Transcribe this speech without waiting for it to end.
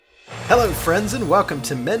Hello, friends, and welcome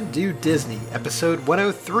to Men Do Disney, episode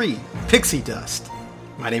 103, Pixie Dust.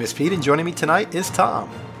 My name is Pete, and joining me tonight is Tom.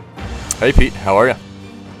 Hey, Pete. How are you?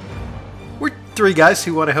 We're three guys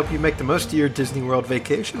who want to help you make the most of your Disney World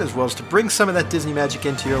vacation, as well as to bring some of that Disney magic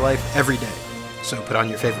into your life every day. So put on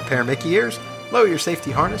your favorite pair of Mickey ears, lower your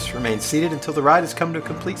safety harness, remain seated until the ride has come to a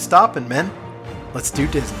complete stop, and men, let's do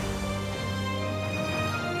Disney.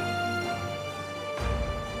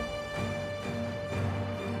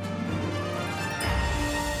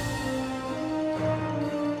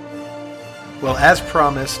 Well, as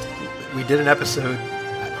promised, we did an episode,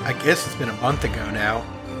 I guess it's been a month ago now,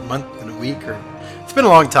 a month and a week, or it's been a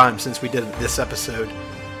long time since we did this episode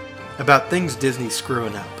about things Disney's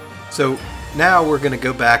screwing up. So now we're going to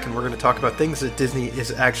go back and we're going to talk about things that Disney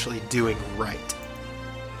is actually doing right.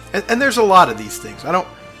 And there's a lot of these things. I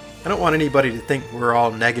don't want anybody to think we're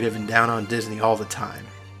all negative and down on Disney all the time.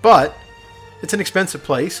 But it's an expensive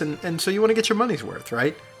place, and so you want to get your money's worth,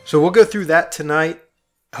 right? So we'll go through that tonight.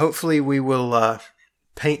 Hopefully we will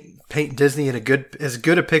paint Disney in as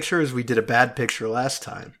good a picture as we did a bad picture last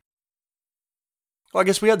time. Well, I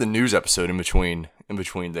guess we had the news episode in between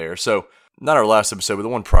there. So not our last episode, but the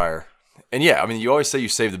one prior. And yeah, I mean, you always say you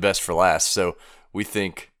save the best for last. So we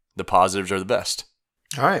think the positives are the best.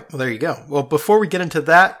 All right. Well, there you go. Well, before we get into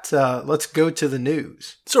that, let's go to the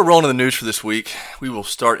news. So rolling to the news for this week, we will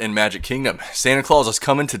start in Magic Kingdom. Santa Claus is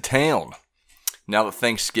coming to town. Now that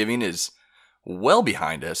Thanksgiving is well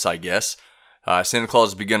behind us, I guess. Santa Claus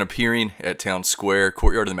has begun appearing at Town Square,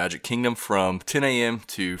 courtyard of the Magic Kingdom, from 10 a.m.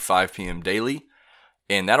 to 5 p.m. daily,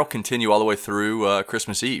 and that'll continue all the way through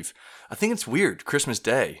Christmas Eve. I think it's weird, Christmas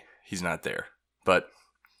Day, he's not there, but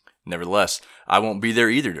nevertheless, I won't be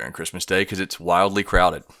there either during Christmas Day because it's wildly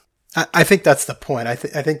crowded. I think that's the point. I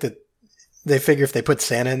think that they figure if they put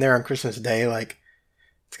Santa in there on Christmas Day, like,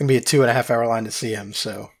 it's going to be a 2.5 hour line to see him,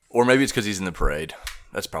 so. Or maybe it's because he's in the parade.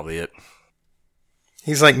 That's probably it.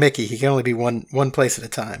 He's like Mickey. He can only be one place at a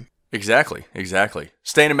time. Exactly.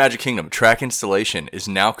 Staying in Magic Kingdom, track installation is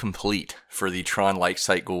now complete for the Tron Light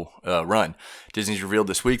Cycle run. Disney's revealed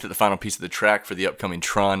this week that the final piece of the track for the upcoming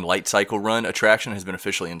Tron Light Cycle run attraction has been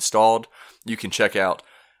officially installed. You can check out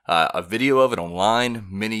a video of it online.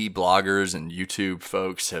 Many bloggers and YouTube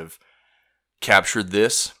folks have captured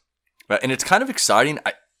this. And it's kind of exciting.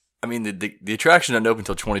 I mean, the attraction doesn't open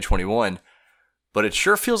until 2021. But it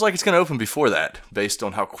sure feels like it's going to open before that, based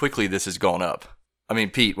on how quickly this has gone up. I mean,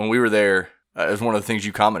 Pete, when we were there, it was one of the things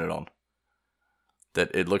you commented on,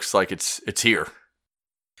 that it looks like it's here.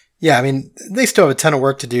 Yeah, I mean, they still have a ton of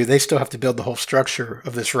work to do. They still have to build the whole structure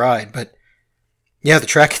of this ride. But yeah, the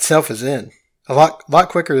track itself is in. A lot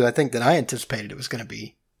quicker, I think, than I anticipated it was going to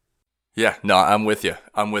be. Yeah, no, I'm with you.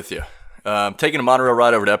 Taking a monorail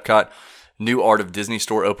ride over to Epcot. New Art of Disney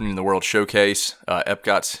store opening in the World Showcase.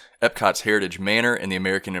 Epcot's Heritage Manor and the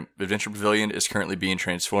American Adventure Pavilion is currently being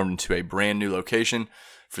transformed into a brand new location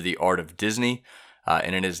for the Art of Disney.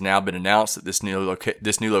 And it has now been announced that this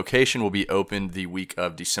new location will be open the week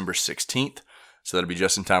of December 16th. So that'll be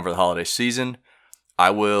just in time for the holiday season. I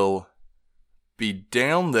will be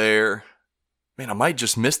down there. Man, I might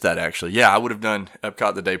just miss that actually. Yeah, I would have done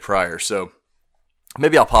Epcot the day prior. So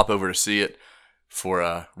maybe I'll pop over to see it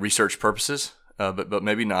for research purposes, but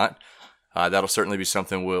maybe not. That'll certainly be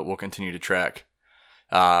something we'll continue to track.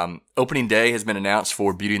 Opening day has been announced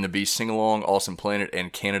for Beauty and the Beast Sing-Along, Awesome Planet,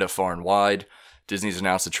 and Canada Far and Wide. Disney's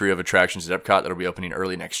announced a trio of attractions at Epcot that'll be opening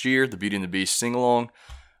early next year. The Beauty and the Beast Sing-Along,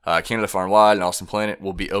 Canada Far and Wide, and Awesome Planet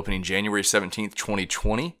will be opening January 17th,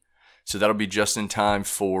 2020. So that'll be just in time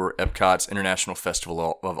for Epcot's International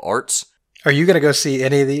Festival of Arts. Are you going to go see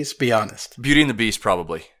any of these? Be honest. Beauty and the Beast,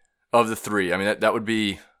 probably. Of the three, I mean that would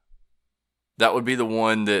be the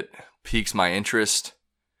one that piques my interest.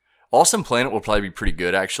 Awesome Planet will probably be pretty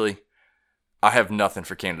good, actually. I have nothing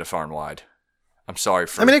for Canada Far and Wide. I'm sorry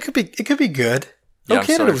for. I mean, it could be good. Yeah, oh,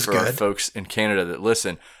 Canada was good. Our good. Folks in Canada that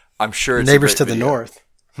listen, I'm sure it's neighbors to video. The north.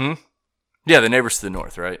 Yeah, the neighbors to the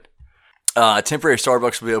north, right? A temporary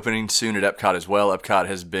Starbucks will be opening soon at Epcot as well. Epcot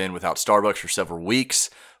has been without Starbucks for several weeks,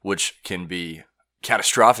 which can be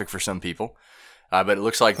catastrophic for some people. But it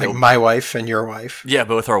looks like my wife and your wife. Yeah,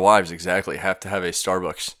 both our wives, exactly, have to have a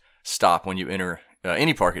Starbucks stop when you enter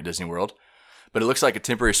any park at Disney World. But it looks like a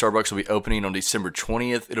temporary Starbucks will be opening on December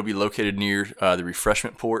 20th. It'll be located near the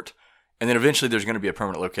refreshment port. And then eventually there's going to be a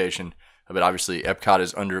permanent location. But obviously Epcot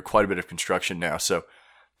is under quite a bit of construction now. So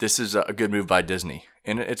this is a good move by Disney.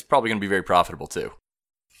 And it's probably going to be very profitable too.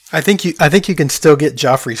 I think you can still get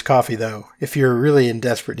Joffrey's coffee, though, if you're really in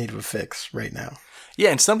desperate need of a fix right now. Yeah,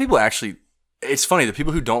 and some people actually... It's funny, the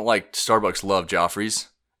people who don't like Starbucks love Joffrey's,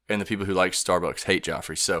 and the people who like Starbucks hate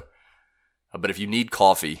Joffrey's. So, but if you need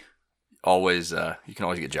coffee, you can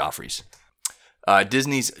always get Joffrey's.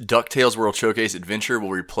 Disney's DuckTales World Showcase Adventure will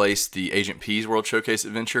replace the Agent P's World Showcase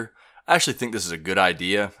Adventure. I actually think this is a good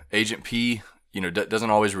idea. Agent P, doesn't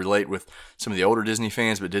always relate with some of the older Disney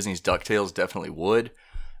fans, but Disney's DuckTales definitely would.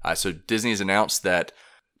 So Disney has announced that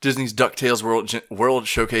Disney's DuckTales World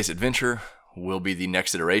Showcase Adventure will be the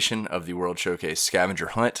next iteration of the World Showcase Scavenger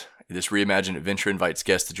Hunt. This reimagined adventure invites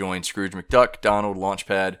guests to join Scrooge McDuck, Donald,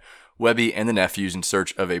 Launchpad, Webby, and the nephews in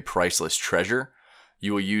search of a priceless treasure.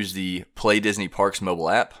 You will use the Play Disney Parks mobile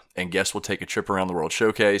app, and guests will take a trip around the World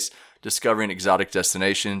Showcase, discovering exotic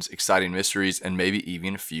destinations, exciting mysteries, and maybe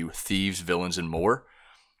even a few thieves, villains, and more.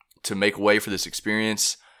 To make way for this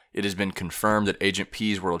experience, it has been confirmed that Agent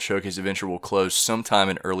P's World Showcase Adventure will close sometime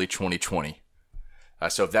in early 2020.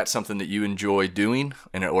 So if that's something that you enjoy doing,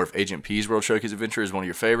 or if Agent P's World Showcase Adventure is one of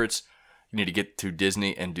your favorites, you need to get to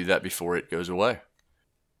Disney and do that before it goes away.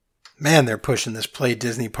 Man, they're pushing this Play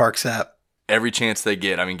Disney Parks app. Every chance they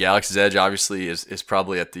get. I mean, Galaxy's Edge obviously is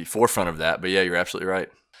probably at the forefront of that, but yeah, you're absolutely right.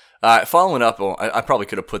 Following up, I probably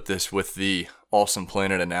could have put this with the Awesome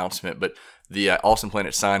Planet announcement, but the Awesome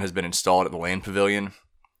Planet sign has been installed at the Land Pavilion.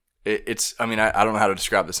 I don't know how to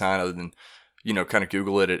describe the sign other than, kind of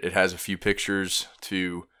Google it. It has a few pictures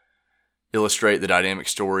to illustrate the dynamic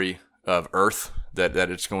story of Earth that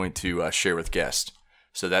it's going to share with guests.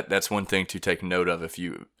 So that's one thing to take note of if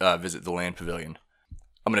you visit the Land Pavilion.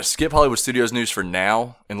 I'm going to skip Hollywood Studios news for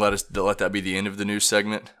now and let that be the end of the news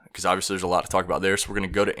segment, because obviously there's a lot to talk about there. So we're going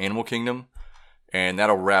to go to Animal Kingdom, and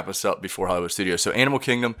that'll wrap us up before Hollywood Studios. So Animal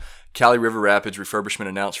Kingdom, Cali River Rapids refurbishment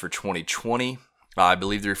announced for 2020. I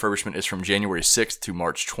believe the refurbishment is from January 6th to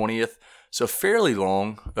March 20th. So fairly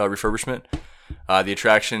long refurbishment. The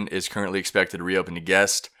attraction is currently expected to reopen to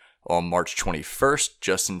guests on March 21st,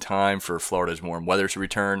 just in time for Florida's warm weather to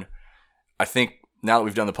return. I think now that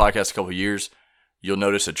we've done the podcast a couple of years, you'll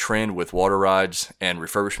notice a trend with water rides and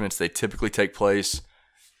refurbishments. They typically take place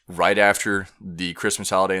right after the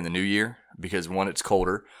Christmas holiday and the New Year, because one, it's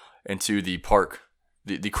colder, and two, the park,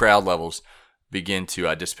 the crowd levels begin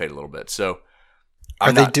to dissipate a little bit. So,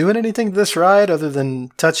 are they doing anything to this ride other than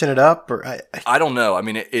touching it up? Or I don't know. I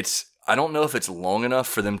mean, I don't know if it's long enough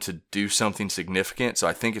for them to do something significant. So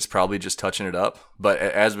I think it's probably just touching it up. But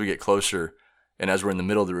as we get closer and as we're in the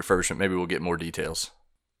middle of the refurbishment, maybe we'll get more details.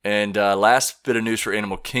 And last bit of news for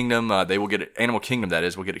Animal Kingdom, Animal Kingdom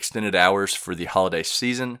will get extended hours for the holiday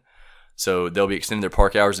season. So they'll be extending their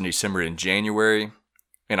park hours in December and January.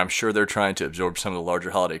 And I'm sure they're trying to absorb some of the larger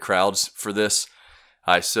holiday crowds for this.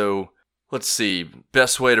 So let's see.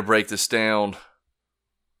 Best way to break this down: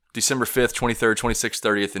 December 5th, 23rd, 26th,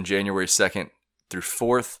 30th, and January 2nd through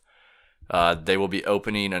 4th. They will be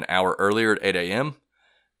opening an hour earlier at 8 a.m.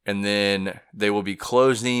 And then they will be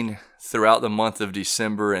closing throughout the month of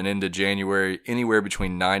December and into January, anywhere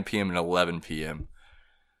between 9 p.m. and 11 p.m.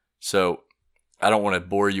 So I don't want to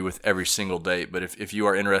bore you with every single date, but if you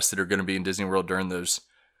are interested or going to be in Disney World during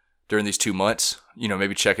these 2 months,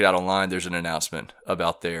 maybe check it out online. There's an announcement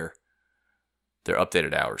about their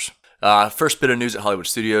updated hours. First bit of news at Hollywood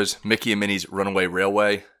Studios: Mickey and Minnie's Runaway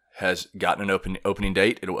Railway has gotten an opening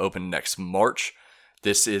date. It'll open next March.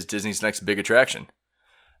 This is Disney's next big attraction.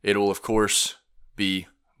 It will, of course, be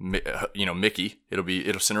Mickey.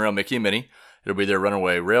 It'll center around Mickey and Minnie. It'll be their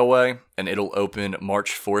Runaway Railway, and it'll open March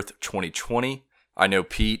 4th, 2020. I know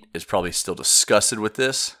Pete is probably still disgusted with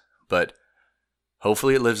this, but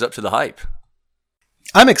hopefully it lives up to the hype.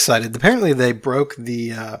 I'm excited. Apparently they broke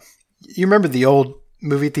the... you remember the old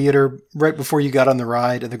movie theater right before you got on the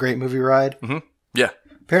ride, the Great Movie Ride? Mm-hmm. Yeah.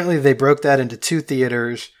 Apparently they broke that into 2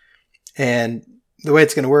 theaters, and the way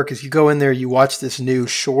it's going to work is you go in there, you watch this new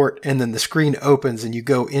short, and then the screen opens and you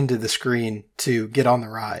go into the screen to get on the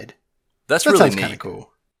ride. That really sounds neat. Kind of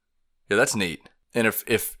cool. Yeah, that's neat. And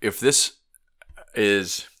if this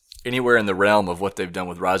is anywhere in the realm of what they've done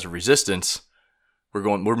with Rise of Resistance,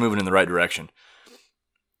 we're moving in the right direction.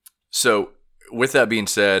 So, with that being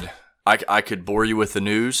said, I could bore you with the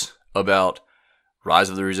news about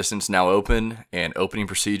Rise of the Resistance now open and opening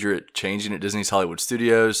procedure changing at Disney's Hollywood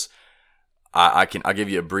Studios. I'll give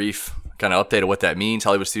you a brief kind of update of what that means.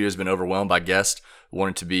 Hollywood Studios has been overwhelmed by guests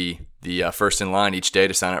wanting to be the first in line each day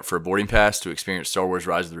to sign up for a boarding pass to experience Star Wars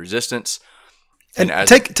Rise of the Resistance. And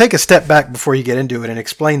take a step back before you get into it and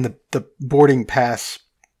explain the boarding pass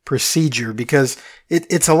procedure, because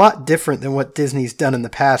it's a lot different than what Disney's done in the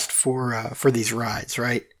past for these rides,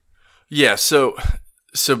 right? Yeah, so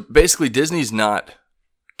basically Disney's not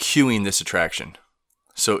queuing this attraction.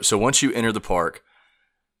 So once you enter the park,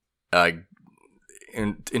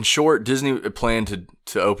 in short, Disney planned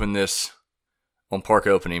to open this on park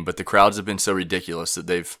opening, but the crowds have been so ridiculous that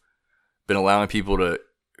they've been allowing people to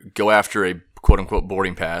go after a quote-unquote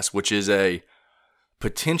boarding pass, which is a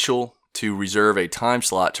potential to reserve a time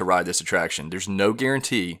slot to ride this attraction. There's no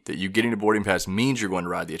guarantee that you getting a boarding pass means you're going to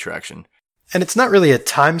ride the attraction. And it's not really a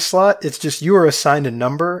time slot. It's just you are assigned a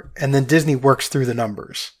number, and then Disney works through the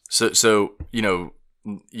numbers. So what's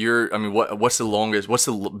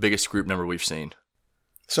the biggest group number we've seen?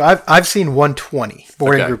 So I've seen 120,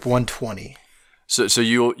 boarding group 120. So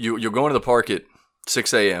you'll go into the park at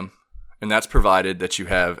 6 a.m., and that's provided that you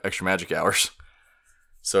have extra magic hours.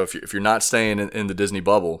 So if you're not staying in the Disney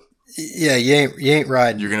bubble, yeah, you ain't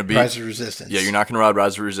riding. You're going to be Rise of Resistance. Yeah, you're not going to ride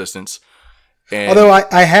Rise of Resistance. And although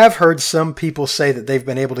I have heard some people say that they've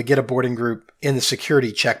been able to get a boarding group in the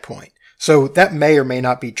security checkpoint. So that may or may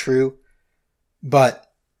not be true, but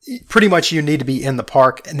pretty much you need to be in the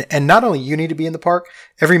park. And not only you need to be in the park,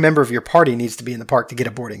 every member of your party needs to be in the park to get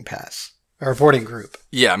a boarding pass or a boarding group.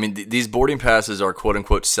 Yeah, I mean, these boarding passes are quote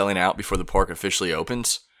unquote selling out before the park officially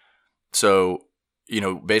opens. So,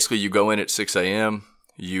 basically you go in at 6 a.m.,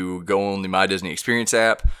 you go on the My Disney Experience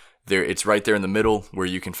app. It's right there in the middle where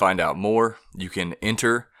you can find out more. You can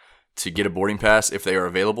enter to get a boarding pass if they are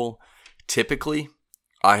available. Typically,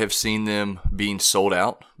 I have seen them being sold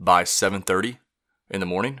out by 7:30 in the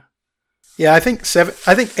morning. Yeah, I think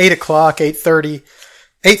 8 o'clock, 8:30.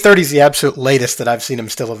 8:30 is the absolute latest that I've seen them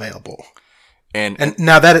still available. And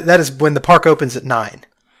now that is when the park opens at 9.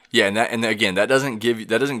 Yeah, and again, that doesn't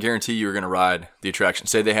guarantee you're going to ride the attraction.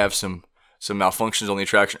 Say they have some malfunctions on the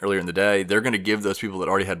attraction earlier in the day, they're going to give those people that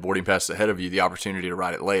already had boarding passes ahead of you the opportunity to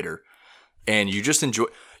ride it later. And you just enjoy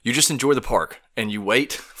the park, and you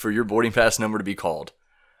wait for your boarding pass number to be called.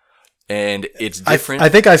 And it's different. I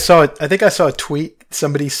think I saw a tweet.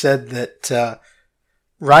 Somebody said that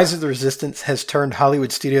Rise of the Resistance has turned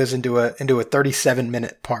Hollywood Studios into a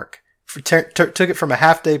 37-minute park. Took it from a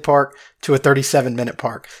half-day park to a 37-minute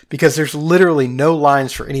park because there's literally no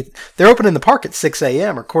lines for any. They're opening the park at 6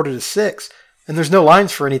 a.m. or 5:45, and there's no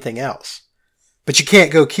lines for anything else. But you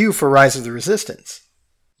can't go queue for Rise of the Resistance.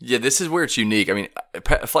 Yeah, this is where it's unique. I mean,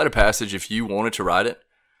 a Flight of Passage, if you wanted to ride it,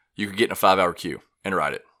 you could get in a 5-hour queue and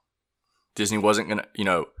ride it. Disney wasn't going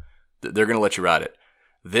to, they're going to let you ride it.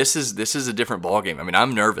 This is a different ballgame. I mean,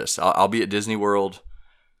 I'm nervous. I'll be at Disney World.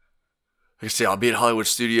 Like I say, I'll be at Hollywood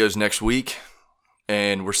Studios next week,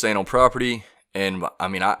 and we're staying on property. And I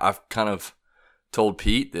mean, I've kind of told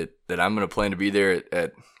Pete that I'm going to plan to be there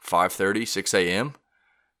at 5:30, 6 a.m.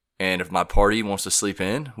 And if my party wants to sleep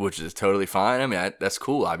in, which is totally fine, I mean, that's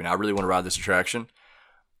cool. I mean, I really want to ride this attraction.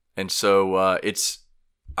 And so I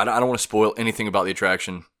don't want to spoil anything about the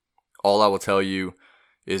attraction. All I will tell you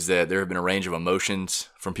is that there have been a range of emotions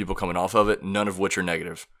from people coming off of it, none of which are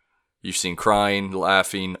negative. You've seen crying,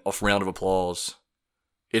 laughing, a round of applause.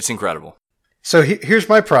 It's incredible. So here's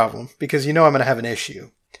my problem, because I'm going to have an issue.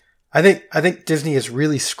 I think Disney has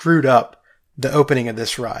really screwed up the opening of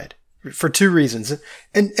this ride for two reasons,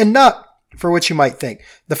 and not for what you might think.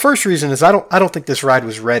 The first reason is I don't think this ride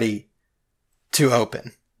was ready to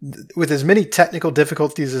open. With as many technical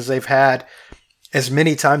difficulties as they've had, as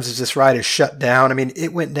many times as this ride is shut down. I mean,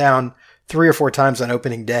 it went down 3 or 4 times on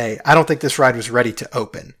opening day. I don't think this ride was ready to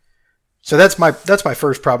open. So that's my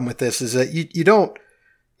first problem with this, is that you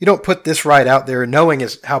don't put this ride out there knowing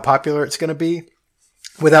how popular it's going to be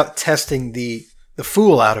without testing the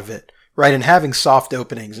fool out of it, right? And having soft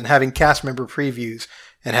openings and having cast member previews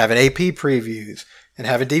and having AP previews and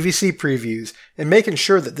having DVC previews and making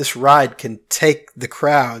sure that this ride can take the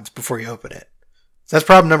crowds before you open it. So that's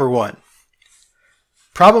problem number 1.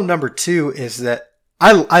 Problem number 2 is that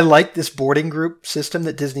I like this boarding group system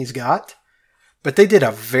that Disney's got, but they did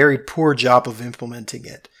a very poor job of implementing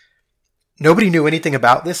it. Nobody knew anything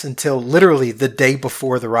about this until literally the day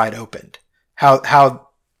before the ride opened. How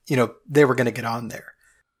they were going to get on there.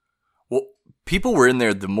 Well, people were in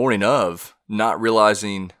there the morning of, not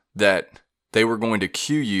realizing that they were going to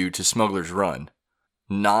cue you to Smuggler's Run,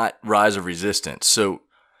 not Rise of Resistance. So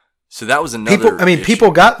that was another issue.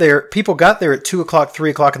 People got there at 2 o'clock, 3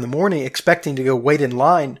 o'clock in the morning, expecting to go wait in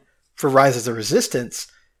line for Rise of the Resistance,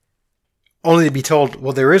 only to be told,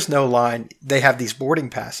 well, there is no line. They have these boarding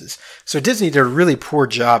passes. So Disney did a really poor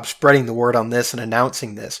job spreading the word on this and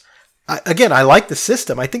announcing this. I like the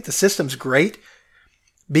system. I think the system's great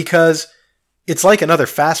because it's like another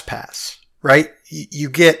Fast Pass, right? You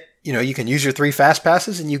get, you can use your 3 Fast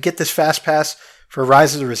Passes, and you get this Fast Pass for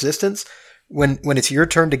Rise of the Resistance. When it's your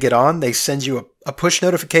turn to get on, they send you a push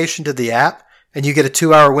notification to the app, and you get a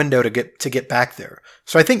 2-hour window to get back there.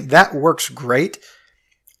 So I think that works great.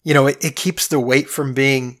 It keeps the wait from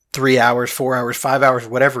being 3 hours, 4 hours, 5 hours,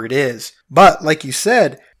 whatever it is. But like you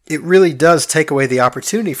said, it really does take away the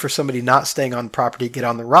opportunity for somebody not staying on property to get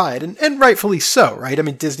on the ride, and rightfully so, right? I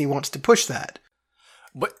mean, Disney wants to push that.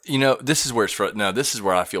 But, this is where this is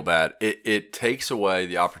where I feel bad. It takes away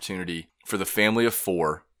the opportunity for the family of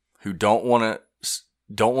four who don't want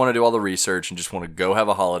to do all the research and just want to go have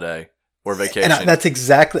a holiday or vacation. And that's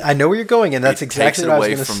exactly, I know where you're going, and that's exactly what I was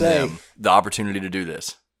going to say. Them the opportunity to do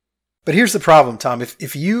this. But here's the problem, Tom.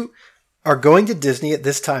 If you are going to Disney at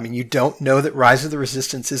this time and you don't know that Rise of the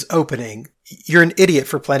Resistance is opening, you're an idiot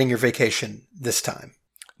for planning your vacation this time.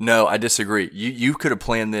 No, I disagree. You could have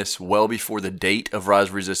planned this well before the date of Rise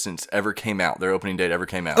of Resistance ever came out. Their opening date ever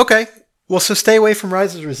came out. Okay. Well, so stay away from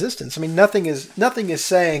Rise of Resistance. I mean, nothing is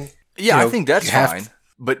saying. Yeah, I think that's fine.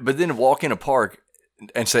 But then walk in a park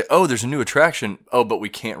and say, "Oh, there's a new attraction. Oh, but we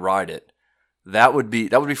can't ride it." That would be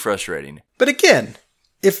frustrating. But again,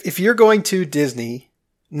 if you're going to Disney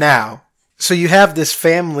now, so you have this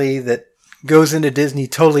family that goes into Disney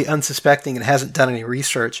totally unsuspecting and hasn't done any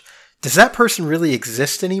research, does that person really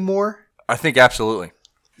exist anymore? I think absolutely.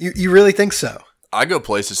 You really think so? I go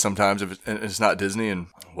places sometimes if it's not Disney, and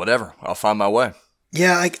whatever, I'll find my way.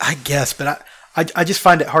 Yeah, I guess, but I just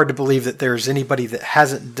find it hard to believe that there's anybody that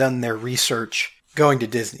hasn't done their research going to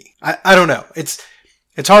Disney. I don't know. It's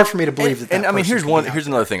hard for me to believe that. And I mean, here's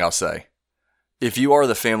another thing I'll say. If you are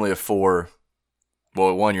the family of four,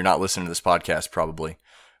 well, one, you're not listening to this podcast probably,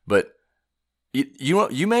 but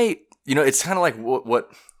you may, it's kind of like what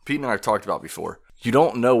Pete and I have talked about before. You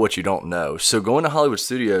don't know what you don't know. So going to Hollywood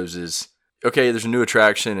Studios is, okay, there's a new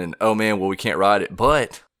attraction and, oh man, well, we can't ride it.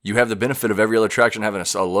 But you have the benefit of every other attraction having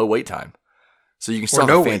a low wait time. So you can still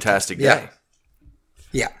have a fantastic day.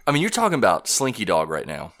 Yeah. I mean, you're talking about Slinky Dog right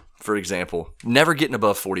now, for example, never getting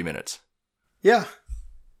above 40 minutes. Yeah.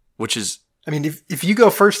 Which is... I mean, if you go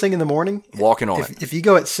first thing in the morning... Walking on it. If you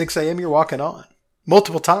go at 6 a.m., you're walking on.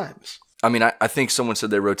 Multiple times. I mean, I think someone said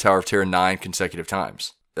they rode Tower of Terror 9 consecutive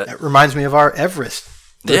times. That reminds me of our Everest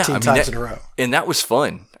 13 times in a row. And that was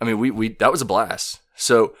fun. I mean, we that was a blast.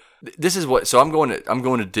 So this is what. So I'm going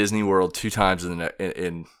to Disney World 2 times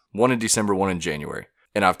in one in December, one in January.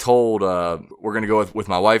 And I've told we're going to go with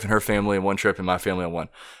my wife and her family on one trip, and my family on one.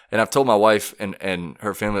 And I've told my wife and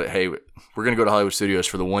her family that, hey, we're going to go to Hollywood Studios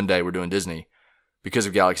for the one day we're doing Disney because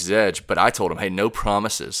of Galaxy's Edge. But I told them, hey, no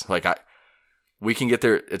promises. Like we can get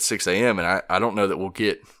there at 6 a.m. and I don't know that we'll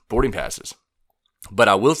get boarding passes. But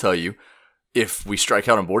I will tell you, if we strike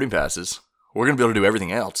out on boarding passes, we're going to be able to do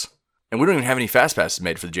everything else. And we don't even have any fast passes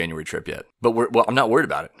made for the January trip yet. But I'm not worried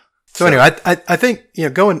about it. So anyway, I think,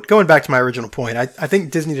 going back to my original point, I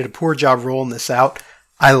think Disney did a poor job rolling this out.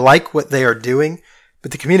 I like what they are doing,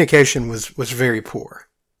 but the communication was very poor.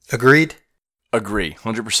 Agreed? Agree,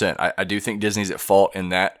 100%. I do think Disney's at fault in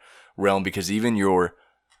that realm because even your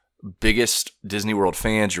biggest Disney World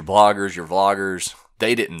fans, your bloggers, your vloggers,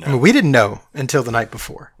 they didn't know. I mean, we didn't know until the night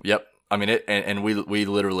before. Yep. I mean, and we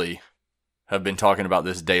literally have been talking about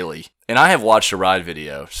this daily. And I have watched a ride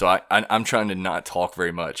video, so I'm trying to not talk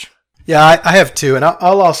very much. Yeah, I have too. And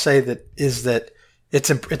all I'll say that is that it's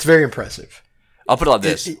very impressive. I'll put it like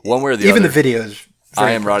this. One way or the even other. Even the videos.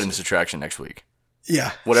 I am riding this attraction next week.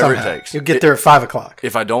 Yeah. Whatever it takes. You'll get there at 5 o'clock.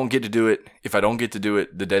 If I don't get to do it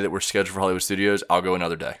the day that we're scheduled for Hollywood Studios, I'll go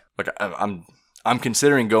another day. Like I'm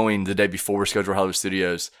considering going the day before we're scheduled for Hollywood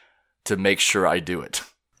Studios to make sure I do it.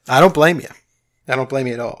 I don't blame you. I don't blame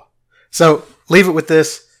you at all. So leave it with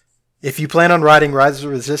this. If you plan on riding Rise of the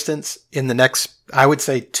Resistance in the next, I would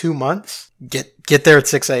say 2 months, get there at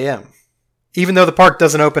 6 a.m. Even though the park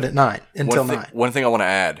doesn't open at 9 until 9. One thing I want to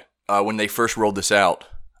add, when they first rolled this out,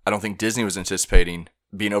 I don't think Disney was anticipating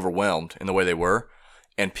being overwhelmed in the way they were.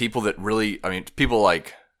 And people that really, people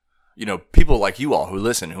like you all who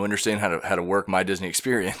listen, who understand how to work My Disney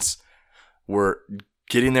Experience, were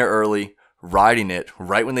getting there early, riding it.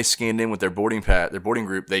 Right when they scanned in with their boarding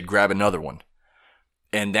group, they'd grab another one.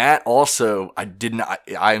 And that also,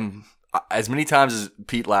 I'm as many times as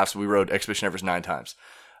Pete laughs, we rode Expedition Everest 9 times.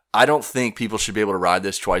 I don't think people should be able to ride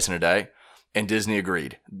this twice in a day. And Disney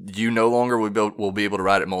agreed. You no longer will be able to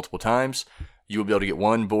ride it multiple times. You will be able to get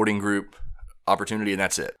one boarding group opportunity, and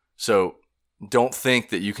that's it. So don't think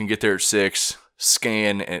that you can get there at 6,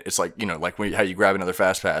 scan, and it's like, how you grab another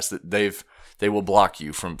fast pass, that they will block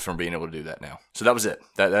you from being able to do that now. So that was it.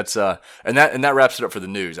 That's and that wraps it up for the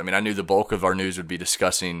news. I mean, I knew the bulk of our news would be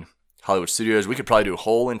discussing Hollywood Studios. We could probably do a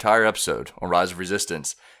whole entire episode on Rise of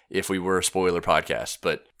Resistance if we were a spoiler podcast,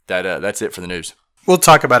 but that's it for the news. We'll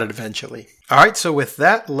talk about it eventually. All right, so with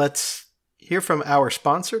that, let's hear from our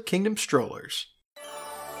sponsor, Kingdom Strollers.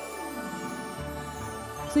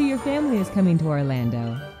 So your family is coming to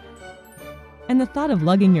Orlando, and the thought of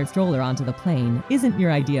lugging your stroller onto the plane isn't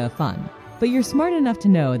your idea of fun. But you're smart enough to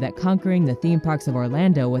know that conquering the theme parks of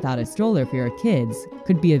Orlando without a stroller for your kids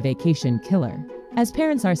could be a vacation killer. As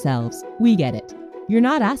parents ourselves, we get it. You're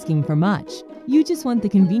not asking for much. You just want the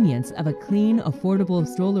convenience of a clean, affordable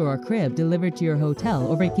stroller or crib delivered to your hotel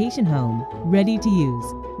or vacation home, ready to use.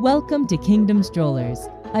 Welcome to Kingdom Strollers,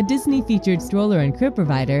 a Disney-featured stroller and crib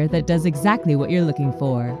provider that does exactly what you're looking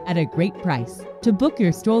for at a great price. To book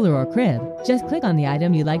your stroller or crib, just click on the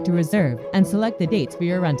item you'd like to reserve and select the dates for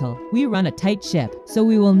your rental. We run a tight ship, so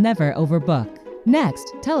we will never overbook.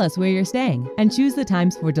 Next, tell us where you're staying and choose the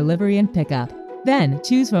times for delivery and pickup. Then,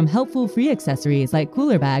 choose from helpful free accessories like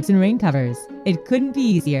cooler bags and rain covers. It couldn't be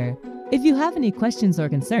easier. If you have any questions or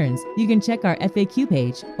concerns, you can check our FAQ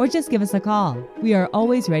page or just give us a call. We are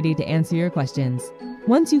always ready to answer your questions.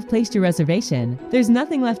 Once you've placed your reservation, there's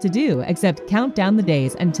nothing left to do except count down the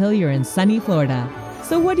days until you're in sunny Florida.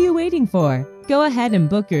 So what are you waiting for? Go ahead and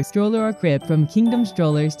book your stroller or crib from Kingdom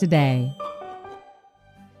Strollers today.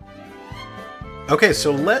 Okay,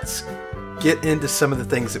 so let's get into some of the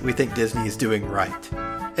things that we think Disney is doing right.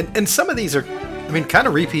 And some of these are, kind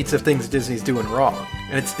of repeats of things Disney's doing wrong.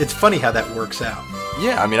 And it's funny how that works out.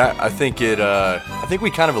 Yeah, I think we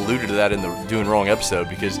kind of alluded to that in the Doing Wrong episode,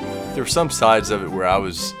 because there were some sides of it where I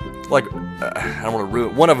was like, I don't want to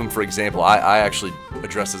ruin one of them. For example, I actually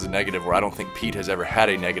addressed as a negative where I don't think Pete has ever had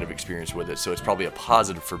a negative experience with it. So it's probably a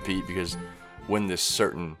positive for Pete, because when this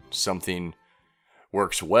certain something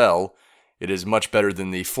works well, it is much better than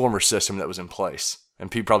the former system that was in place. And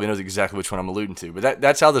Pete probably knows exactly which one I'm alluding to. But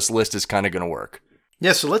that's how this list is kind of going to work.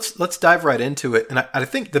 Yeah, so let's dive right into it. And I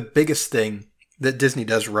think the biggest thing that Disney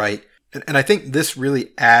does right, and I think this really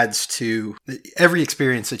adds to every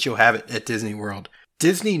experience that you'll have at Disney World,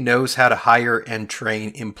 Disney knows how to hire and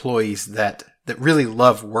train employees that really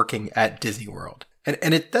love working at Disney World.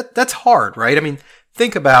 And that's hard, right?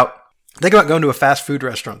 Think about going to a fast food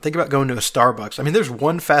restaurant. Think about going to a Starbucks. There's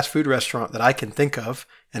one fast food restaurant that I can think of,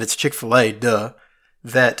 and it's Chick-fil-A,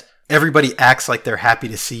 that everybody acts like they're happy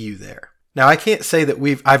to see you there. Now, I can't say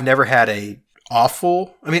that I've never had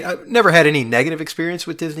I've never had any negative experience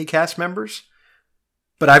with Disney cast members,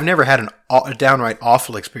 but I've never had a downright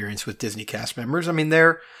awful experience with Disney cast members.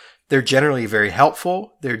 They're generally very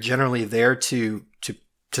helpful. They're generally there to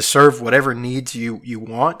serve whatever needs you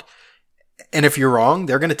want. And if you're wrong,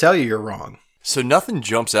 they're going to tell you you're wrong. So nothing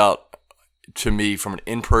jumps out to me from an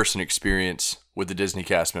in-person experience with the Disney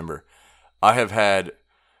cast member. I have had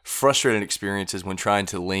frustrating experiences when trying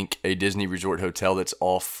to link a Disney resort hotel that's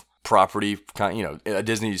off property, a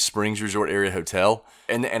Disney Springs resort area hotel.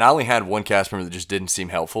 And I only had one cast member that just didn't seem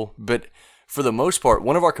helpful. But for the most part,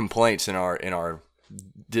 one of our complaints in our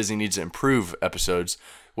Disney Needs to Improve episodes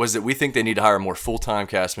was that we think they need to hire more full-time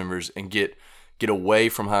cast members and get away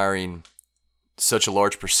from hiring such a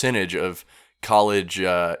large percentage of college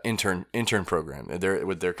intern program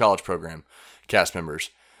with their college program cast members.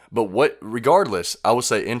 But regardless, I will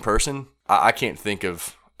say in person, I can't think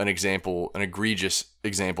of an egregious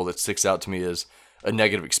example that sticks out to me as a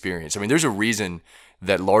negative experience. There's a reason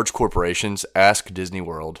that large corporations ask Disney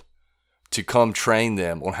World to come train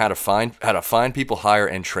them on how to find people, hire,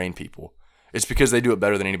 and train people. It's because they do it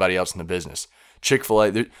better than anybody else in the business.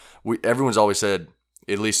 Chick-fil-A, everyone's always said,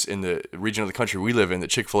 at least in the region of the country we live in, that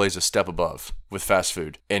Chick-fil-A is a step above with fast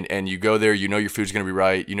food. And you go there, you know your food's going to be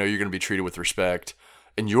right, you know you're going to be treated with respect,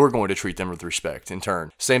 and you're going to treat them with respect in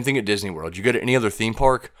turn. Same thing at Disney World. You go to any other theme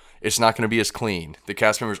park, it's not going to be as clean. The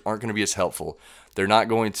cast members aren't going to be as helpful. They're not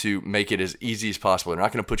going to make it as easy as possible. They're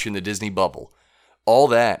not going to put you in the Disney bubble. All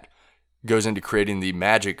that goes into creating the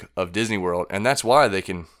magic of Disney World, and that's why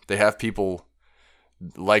they have people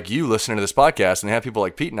like you listening to this podcast, and they have people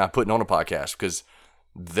like Pete and I putting on a podcast, because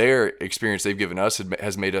their experience they've given us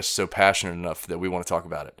has made us so passionate enough that we want to talk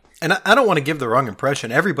about it. And I don't want to give the wrong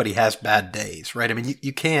impression. Everybody has bad days, right?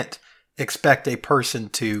 You can't expect a person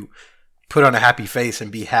to put on a happy face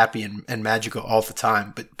and be happy and magical all the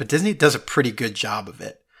time. But Disney does a pretty good job of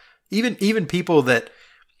it. Even people that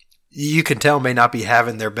you can tell may not be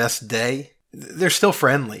having their best day, they're still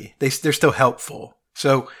friendly. They're still helpful.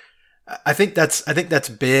 So I think that's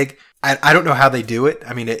big. I don't know how they do it.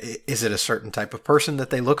 Is it a certain type of person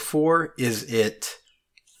that they look for? Is it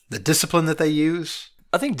the discipline that they use?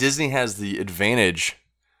 I think Disney has the advantage,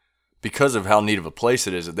 because of how neat of a place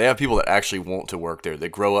it is, that they have people that actually want to work there. They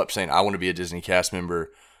grow up saying, I want to be a Disney cast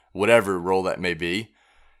member, whatever role that may be.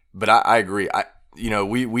 But I agree.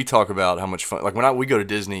 We talk about how much fun, like when we go to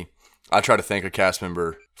Disney, I try to thank a cast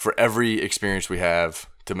member for every experience we have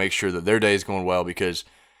to make sure that their day is going well, because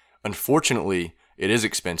unfortunately it is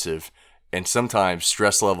expensive and sometimes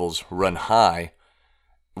stress levels run high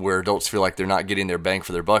where adults feel like they're not getting their bang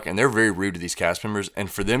for their buck, and they're very rude to these cast members. And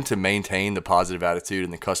for them to maintain the positive attitude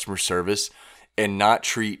and the customer service and not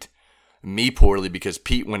treat me poorly because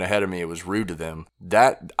Pete went ahead of me, it was rude to them.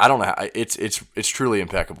 That, I don't know how, it's truly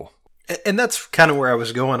impeccable. And that's kind of where I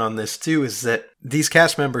was going on this too, is that these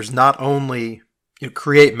cast members not only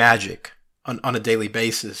create magic on a daily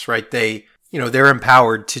basis, right? They're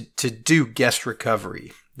empowered to do guest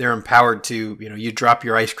recovery. They're empowered to, you drop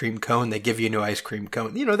your ice cream cone, they give you a new ice cream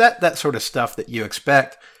cone, that sort of stuff that you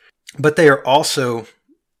expect. But they are also,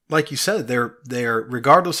 like you said, they're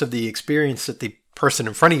regardless of the experience that the person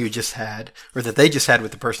in front of you just had, or that they just had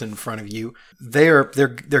with the person in front of you, they're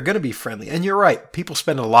going to be friendly. And you're right, people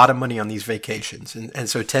spend a lot of money on these vacations, and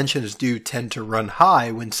so tensions do tend to run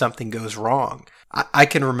high when something goes wrong. I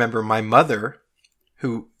can remember my mother,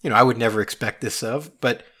 who I would never expect this of,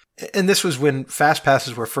 and this was when fast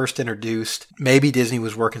passes were first introduced. Maybe Disney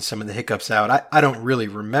was working some of the hiccups out. I don't really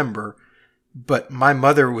remember, but my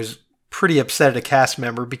mother was pretty upset at a cast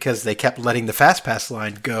member because they kept letting the fast pass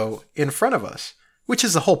line go in front of us, which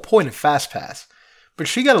is the whole point of fast pass. But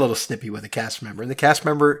she got a little snippy with a cast member, and the cast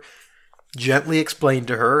member gently explained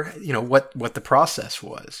to her, what the process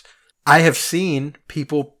was. I have seen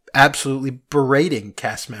people absolutely berating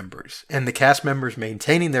cast members, and the cast members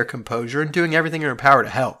maintaining their composure and doing everything in their power to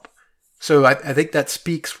help. So I think that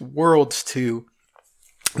speaks worlds to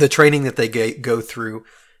the training that they go through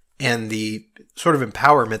and the sort of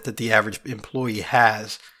empowerment that the average employee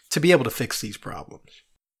has to be able to fix these problems.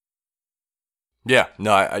 Yeah,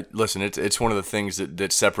 no, I listen, it's one of the things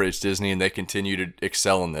that separates Disney, and they continue to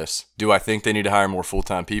excel in this. Do I think they need to hire more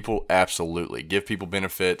full-time people? Absolutely. Give people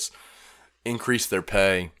benefits, increase their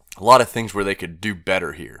pay. A lot of things where they could do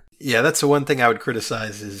better here. Yeah, that's the one thing I would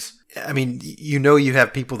criticize is, you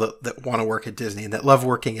have people that want to work at Disney and that love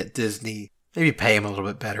working at Disney. Maybe pay them a little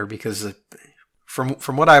bit better, because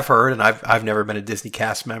from what I've heard, and I've never been a Disney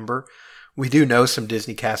cast member, we do know some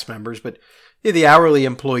Disney cast members, but the hourly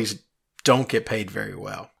employees don't get paid very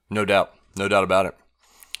well. No doubt about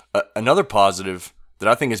it. Another positive that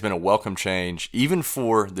I think has been a welcome change, even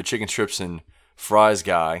for the chicken strips and fries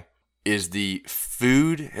guy, is the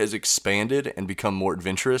food has expanded and become more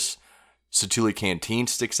adventurous. Satu'li Canteen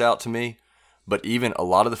sticks out to me, but even a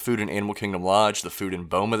lot of the food in Animal Kingdom Lodge, the food in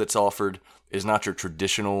Boma that's offered, is not your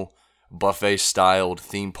traditional buffet-styled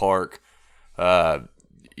theme park. I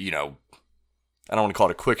don't want to call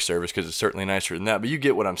it a quick service because it's certainly nicer than that, but you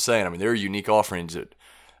get what I'm saying. There are unique offerings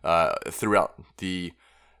throughout the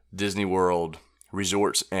Disney World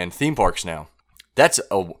resorts and theme parks now. That's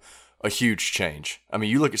a huge change.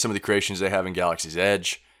 You look at some of the creations they have in Galaxy's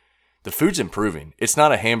Edge, the food's improving. It's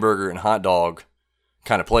not a hamburger and hot dog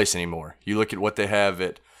kind of place anymore. You look at what they have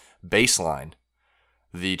at Baseline,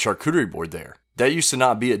 the charcuterie board there. That used to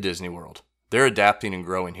not be at Disney World. They're adapting and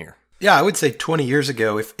growing here. Yeah, I would say 20 years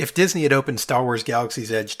ago, if Disney had opened Star Wars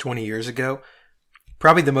Galaxy's Edge 20 years ago,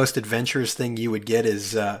 probably the most adventurous thing you would get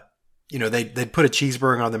is, they'd put a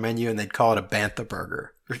cheeseburger on the menu and they'd call it a Bantha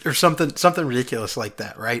burger or something ridiculous like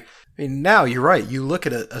that, right? Now you're right. You look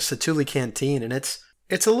at a Satu'li Canteen and it's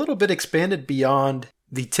a little bit expanded beyond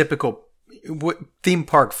the typical theme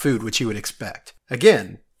park food, which you would expect.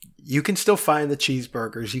 Again, you can still find the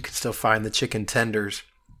cheeseburgers, you can still find the chicken tenders.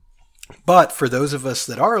 But for those of us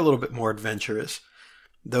that are a little bit more adventurous,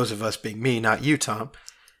 those of us being me, not you, Tom,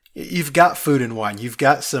 you've got food and wine. You've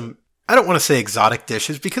got some, I don't want to say exotic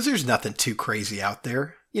dishes because there's nothing too crazy out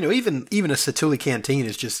there. Even a Satu'li Canteen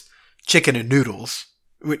is just chicken and noodles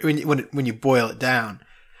when you boil it down.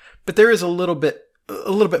 But there is a little bit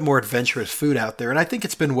more adventurous food out there, and I think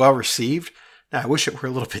it's been well received. Now, I wish it were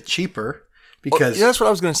a little bit cheaper because that's what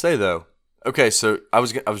I was going to say though. Okay, so I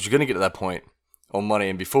was going to get to that point on money,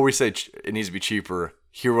 and before we say it needs to be cheaper,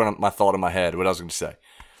 here what my thought in my head, what I was going to say.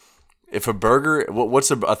 If a burger,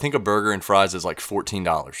 I think a burger and fries is like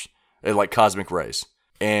 $14 at like Cosmic Rays,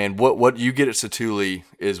 and what you get at Satu'li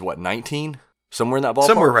is what, 19? Somewhere in that ballpark?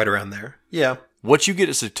 Somewhere right around there. Yeah. What you get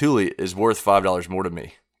at Satu'li is worth $5 more to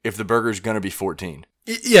me if the burger's going to be 14.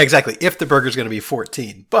 Yeah, exactly. If the burger's going to be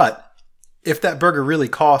 14, but if that burger really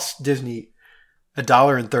costs Disney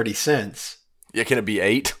 $1.30. Yeah, can it be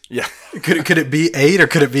 8? Yeah. Could it be 8 or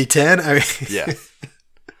could it be 10? Yeah.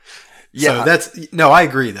 Yeah. So I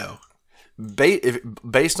agree though.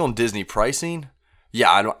 Based on Disney pricing,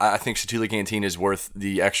 yeah, I think Satu'li Canteen is worth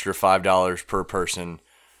the extra $5 per person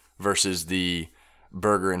versus the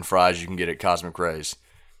burger and fries you can get at Cosmic Rays.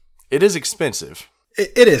 It is expensive.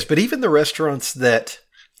 It is, but even the restaurants that,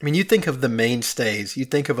 you think of the mainstays, you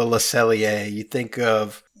think of a Le Cellier, you think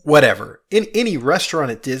of whatever. In any restaurant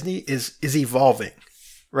at Disney is evolving,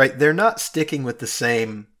 right? They're not sticking with the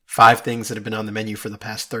same 5 things that have been on the menu for the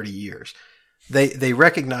past 30 years. They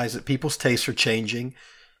recognize that people's tastes are changing,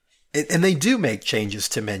 and they do make changes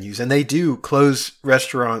to menus, and they do close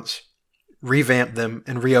restaurants, revamp them,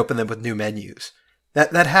 and reopen them with new menus.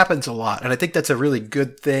 That happens a lot, and I think that's a really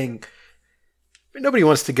good thing. I mean, nobody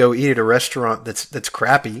wants to go eat at a restaurant that's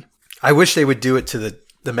crappy. I wish they would do it to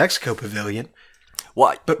the Mexico Pavilion.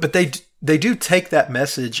 Why? But they do take that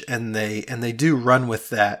message and they do run with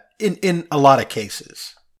that in a lot of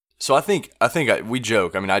cases. So I think we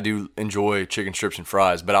joke. I mean, I do enjoy chicken strips and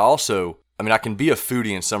fries, but I can be a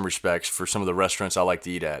foodie in some respects for some of the restaurants I like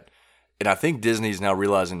to eat at. And I think Disney's now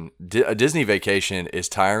realizing a Disney vacation is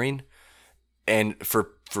tiring. And for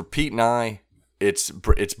Pete and I, it's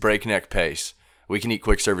breakneck pace. We can eat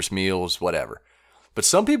quick service meals, whatever. But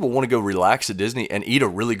some people want to go relax at Disney and eat a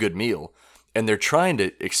really good meal. And they're trying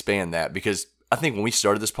to expand that, because I think when we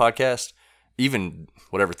started this podcast, even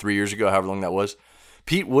 3 years ago, however long that was,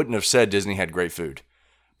 Pete wouldn't have said Disney had great food.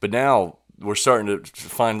 But now we're starting to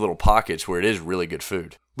find little pockets where it is really good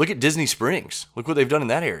food. Look at Disney Springs. Look what they've done in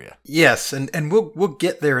that area. Yes, and we'll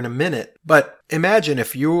get there in a minute. But imagine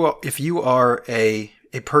if you are a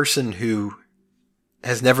person who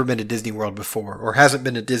has never been to Disney World before, or hasn't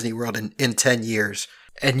been to Disney World in 10 years,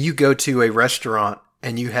 and you go to a restaurant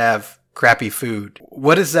and you have crappy food.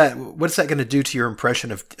 What's that going to do to your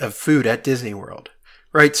impression of food at Disney World?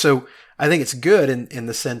 Right? So I think it's good in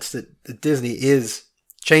the sense that Disney is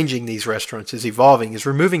changing these restaurants, is evolving, is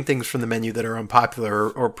removing things from the menu that are unpopular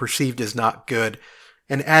or perceived as not good,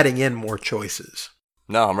 and adding in more choices.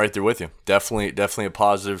 No, I'm right there with you. Definitely a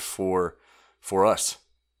positive for us.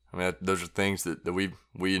 I mean, those are things that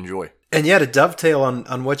we enjoy. And yeah, to dovetail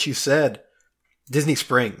on what you said, Disney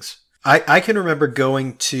Springs. I can remember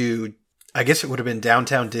going to, I guess it would have been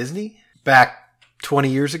Downtown Disney back 20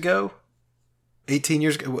 years ago, 18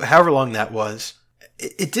 years ago, however long that was.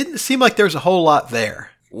 It didn't seem like there was a whole lot there.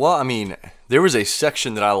 Well, I mean, there was a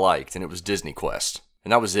section that I liked, and it was Disney Quest,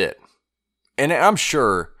 and that was it. And I'm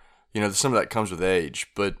sure, some of that comes with age,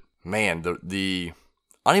 but man, I don't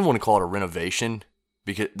even want to call it a renovation,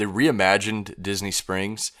 because the reimagined Disney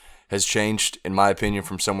Springs has changed, in my opinion,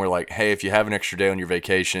 from somewhere like, hey, if you have an extra day on your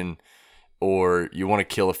vacation, or you want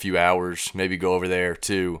to kill a few hours, maybe go over there,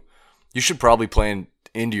 to you should probably plan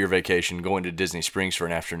into your vacation going to Disney Springs for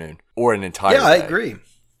an afternoon or an entire day.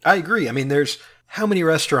 I agree. I mean, how many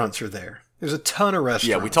restaurants are there? There's a ton of restaurants.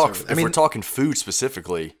 Yeah, we're talking food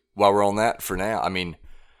specifically, while we're on that for now, I mean,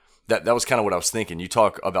 that was kind of what I was thinking. You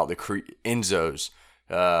talk about the Enzo's,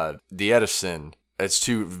 the Edison. It's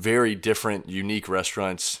 2 very different, unique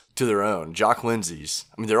restaurants to their own. Jock Lindsay's.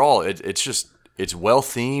 I mean, they're all, it's well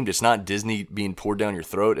themed. It's not Disney being poured down your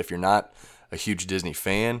throat if you're not a huge Disney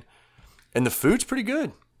fan. And the food's pretty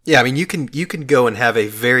good. Yeah, I mean, you can go and have a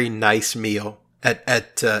very nice meal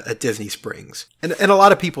at Disney Springs, and a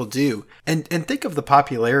lot of people do. And think of the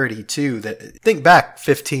popularity too. Think back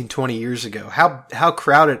 15, 20 years ago. How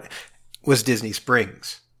crowded was Disney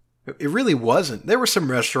Springs? It really wasn't. There were some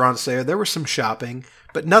restaurants there. There was some shopping,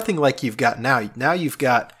 but nothing like you've got now. Now you've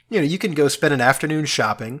got, you can go spend an afternoon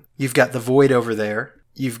shopping. You've got the Void over there.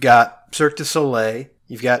 You've got Cirque du Soleil.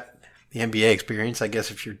 You've got the NBA experience, I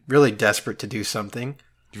guess, if you're really desperate to do something.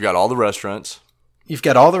 You've got all the restaurants. You've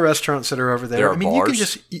got all the restaurants that are over there. There are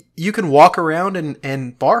bars. You can walk around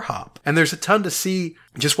and bar hop, and there's a ton to see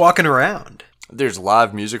just walking around. There's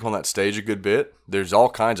live music on that stage a good bit. There's all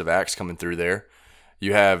kinds of acts coming through there.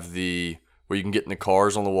 You have where you can get in the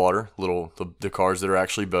cars on the water, the cars that are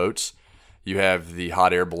actually boats. You have the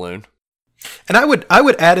hot air balloon. And I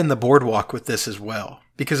would add in the boardwalk with this as well,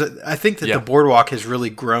 because I think that the boardwalk has really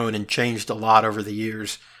grown and changed a lot over the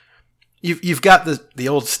years. You've got the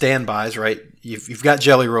old standbys, right? You've got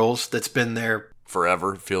Jelly Rolls that's been there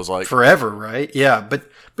forever. Feels like forever, right? Yeah,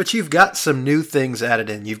 but you've got some new things added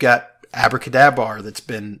in. You've got Abracadabra that's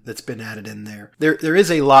been added in there. There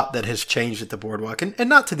is a lot that has changed at the boardwalk, and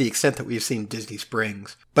not to the extent that we've seen Disney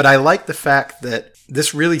Springs. But I like the fact that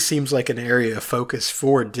this really seems like an area of focus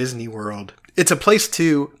for Disney World. It's a place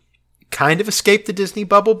to kind of escape the Disney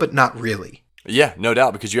bubble, but not really. Yeah, no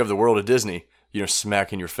doubt, because you have the world of Disney,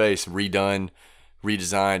 smack in your face, redone,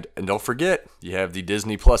 redesigned, and don't forget, you have the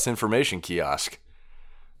Disney Plus information kiosk.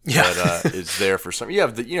 Yeah, that is there for some. You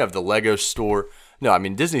have the Lego store. No, I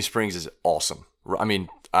mean, Disney Springs is awesome. I mean,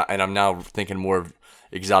 and I'm now thinking more of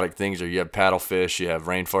exotic things. Or you have Paddlefish, you have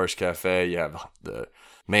Rainforest Cafe, you have the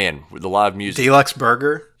live music. Deluxe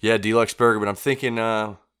Burger. Yeah, Deluxe Burger. But I'm thinking,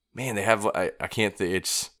 they have, I can't think,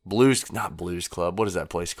 it's not Blues Club. What is that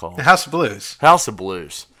place called? House of Blues. House of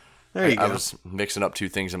Blues. There you go. I was mixing up 2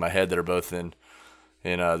 things in my head that are both in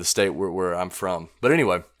in the state where I'm from. But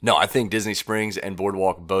anyway, no, I think Disney Springs and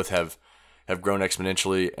Boardwalk both have grown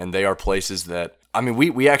exponentially, and they are places that, I mean,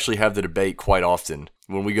 we actually have the debate quite often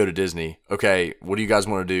when we go to Disney. Okay, what do you guys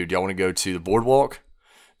want to do? Do y'all want to go to the Boardwalk?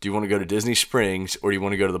 Do you want to go to Disney Springs, or do you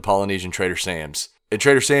want to go to the Polynesian Trader Sam's? And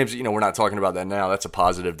Trader Sam's, we're not talking about that now. That's a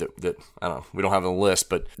positive that I don't know, we don't have on the list,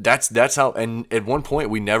 but that's how, and at one point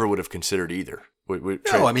we never would have considered either.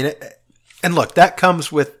 No, I mean, and look,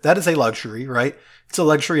 that is a luxury, right? It's a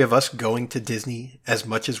luxury of us going to Disney as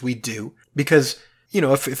much as we do, because,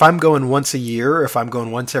 if I'm going once a year, or if I'm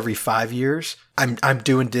going once every 5 years, I'm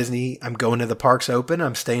doing Disney, I'm going to the parks open,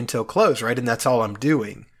 I'm staying till close, right? And that's all I'm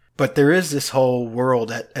doing. But there is this whole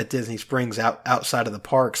world at Disney Springs outside of the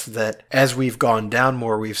parks that, as we've gone down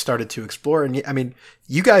more, we've started to explore. And I mean,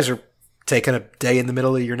 you guys are taking a day in the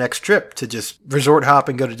middle of your next trip to just resort hop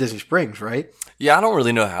and go to Disney Springs, right? Yeah, I don't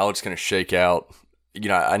really know how it's going to shake out.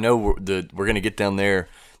 I know we're going to get down there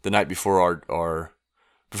the night before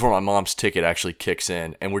before my mom's ticket actually kicks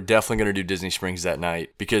in, and we're definitely going to do Disney Springs that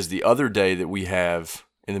night, because the other day that we have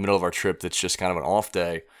in the middle of our trip that's just kind of an off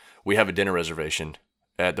day, we have a dinner reservation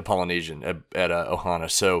at the Polynesian at Ohana.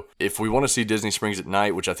 So if we want to see Disney Springs at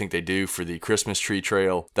night, which I think they do for the Christmas tree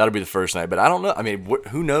trail, that'll be the first night. But I don't know. I mean,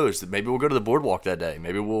 who knows? Maybe we'll go to the Boardwalk that day.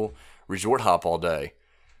 Maybe we'll resort hop all day.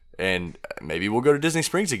 And maybe we'll go to Disney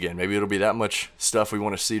Springs again. Maybe it'll be that much stuff we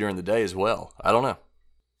want to see during the day as well. I don't know.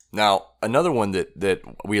 Now, another one that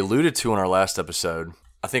we alluded to in our last episode,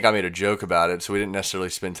 I think I made a joke about it, so we didn't necessarily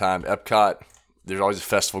spend time. Epcot, there's always a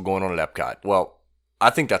festival going on at Epcot. Well, I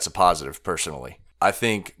think that's a positive, personally. I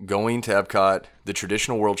think going to Epcot, the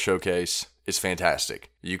traditional World Showcase, is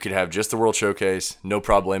fantastic. You could have just the World Showcase, no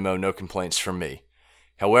problemo, no complaints from me.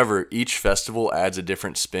 However, each festival adds a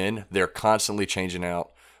different spin. They're constantly changing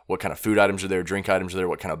out what kind of food items are there, drink items are there,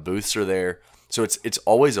 what kind of booths are there. So it's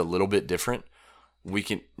always a little bit different. We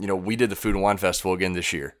did the Food and Wine Festival again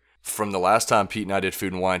this year. From the last time Pete and I did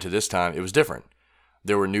Food and Wine to this time, it was different.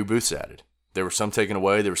 There were new booths added. There were some taken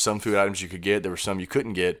away. There were some food items you could get. There were some you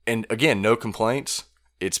couldn't get. And again, no complaints.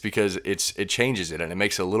 It's because it changes it, and it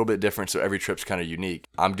makes it a little bit different, so every trip's kind of unique.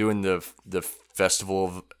 I'm doing the festival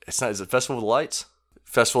of, is it Festival of the Lights?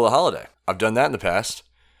 Festival of the Holiday. I've done that in the past.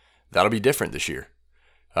 That'll be different this year.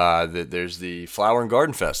 There's the Flower and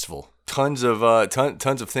Garden Festival. Tons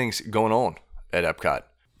of things going on at Epcot.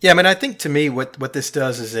 Yeah, I mean, I think to me what this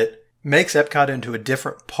does is it makes Epcot into a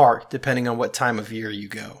different park depending on what time of year you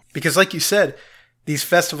go. Because like you said, these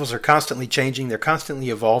festivals are constantly changing. They're constantly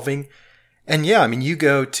evolving. And yeah, I mean, you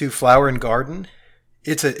go to Flower and Garden,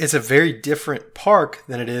 it's a very different park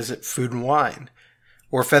than it is at Food and Wine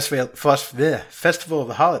or Festival of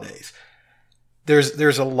the Holidays.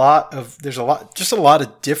 There's a lot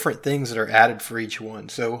of different things that are added for each one.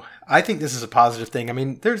 So I think this is a positive thing. I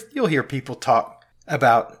mean, you'll hear people talk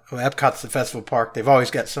about, well, Epcot's the festival park. They've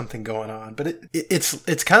always got something going on, but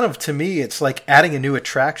it's kind of, to me, it's like adding a new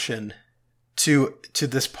attraction to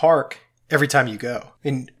this park every time you go. I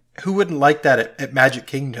mean, who wouldn't like that at Magic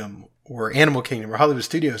Kingdom or Animal Kingdom or Hollywood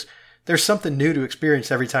Studios? There's something new to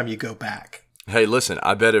experience every time you go back. Hey, listen,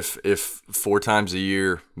 I bet if 4 times a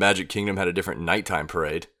year Magic Kingdom had a different nighttime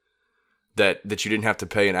parade that you didn't have to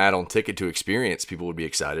pay an add-on ticket to experience, people would be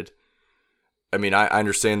excited. I mean, I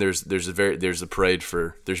understand there's a parade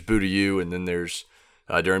there's Boo to You, and then there's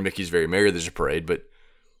during Mickey's Very Merry there's a parade, but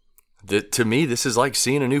to me this is like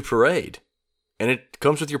seeing a new parade, and it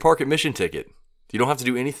comes with your park admission ticket. You don't have to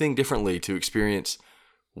do anything differently to experience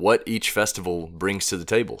what each festival brings to the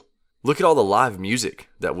table. Look at all the live music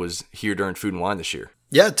that was here during Food and Wine this year.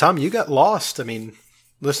 Yeah, Tom, you got lost, I mean,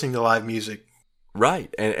 listening to live music.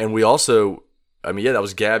 Right, and we also, I mean, yeah, that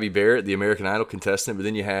was Gabby Barrett, the American Idol contestant, but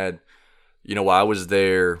then you had, while I was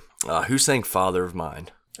there, who sang Father of Mine?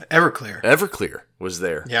 Everclear was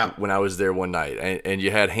there. Yeah. When I was there one night. And you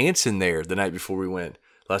had Hanson there the night before we went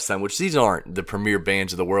last time, which these aren't the premier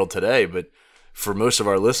bands of the world today, but for most of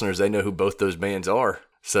our listeners, they know who both those bands are.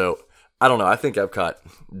 So, I don't know. I think Epcot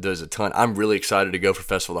does a ton. I'm really excited to go for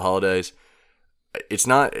Festival of the Holidays. It's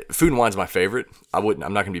not, Food and Wine's my favorite. I'm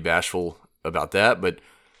not going to be bashful about that, but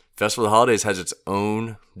Festival of the Holidays has its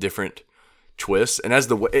own different twists. And as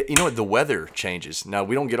the weather changes. Now,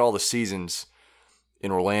 we don't get all the seasons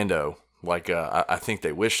in Orlando like I think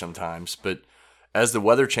they wish sometimes, but as the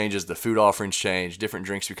weather changes, the food offerings change, different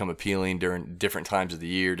drinks become appealing during different times of the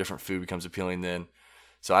year, different food becomes appealing then.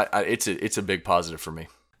 So it's a big positive for me.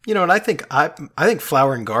 And I think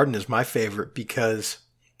Flower and Garden is my favorite because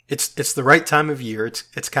it's the right time of year.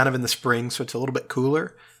 It's kind of in the spring, so it's a little bit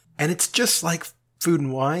cooler, and it's just like Food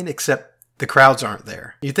and Wine, except the crowds aren't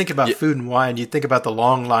there. You think about Food and Wine, you think about the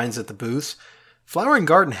long lines at the booths. Flower and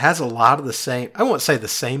Garden has a lot of the same, I won't say the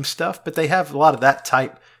same stuff, but they have a lot of that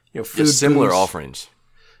type, food, similar booze, offerings.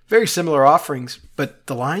 very similar offerings, but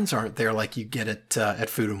the lines aren't there like you get at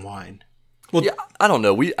Food and Wine. Well, Yeah, I don't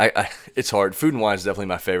know. It's hard. Food and Wine is definitely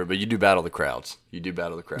my favorite, but you do battle the crowds.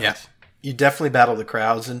 yeah, you definitely battle the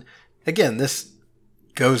crowds. And again, this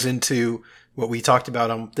goes into what we talked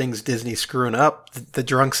about on things Disney screwing up, the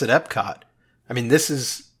drunks at Epcot. I mean,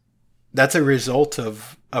 that's a result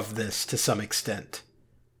of this to some extent.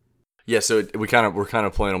 Yeah, so we're kind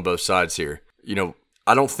of playing on both sides here.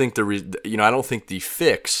 I don't think the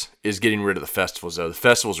fix is getting rid of the festivals though. The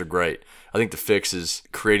festivals are great. I think the fix is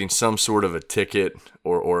creating some sort of a ticket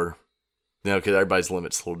or because everybody's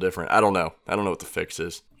limit's a little different. I don't know what the fix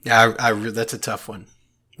is. Yeah, that's a tough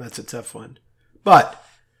one. But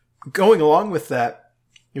going along with that,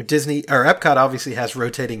 Disney or Epcot obviously has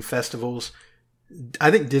rotating festivals. I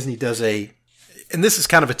think Disney does and this is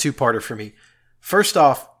kind of a two-parter for me. First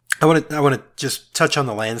off, I want to just touch on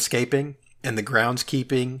the landscaping and the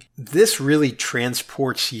groundskeeping. This really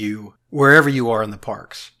transports you wherever you are in the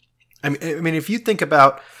parks. I mean, if you think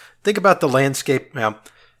about the landscape now,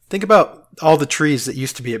 think about all the trees that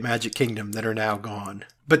used to be at Magic Kingdom that are now gone.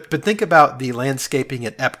 But think about the landscaping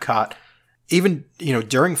at Epcot, even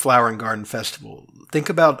during Flower and Garden Festival. Think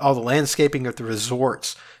about all the landscaping at the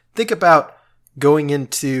resorts. Think about going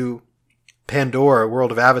into Pandora,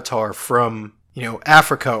 World of Avatar, from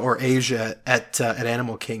Africa or Asia at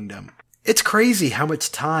Animal Kingdom. It's crazy how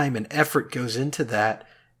much time and effort goes into that,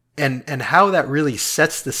 and how that really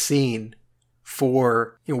sets the scene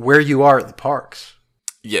for where you are at the parks.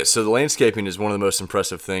 Yeah, so the landscaping is one of the most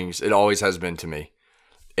impressive things. It always has been to me,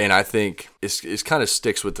 and I think it's kind of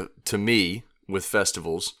sticks to me with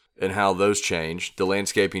festivals and how those change. The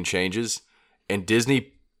landscaping changes, and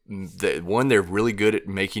Disney, they're really good at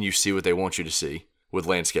making you see what they want you to see with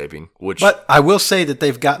landscaping. But I will say that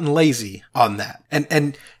they've gotten lazy on that,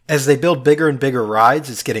 and as they build bigger and bigger rides,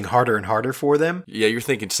 it's getting harder and harder for them. Yeah, you're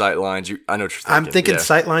thinking sightlines. I know what you're thinking. I'm thinking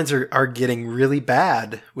sightlines are getting really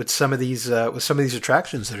bad with some of these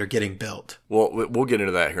attractions that are getting built. Well, we'll get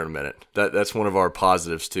into that here in a minute. That's one of our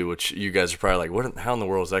positives too, which you guys are probably like, how in the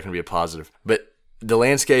world is that going to be a positive? But the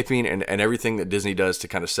landscaping and everything that Disney does to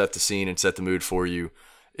kind of set the scene and set the mood for you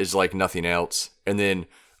is like nothing else. And then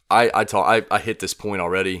I hit this point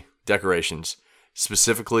already. Decorations,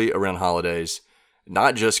 specifically around holidays.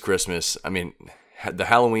 Not just Christmas. I mean, the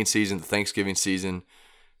Halloween season, the Thanksgiving season,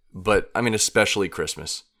 but I mean, especially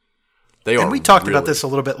Christmas. And we talked about this a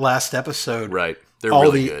little bit last episode. Right. They're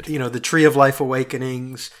really good. The Tree of Life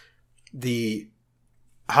Awakenings, the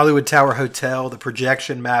Hollywood Tower Hotel, the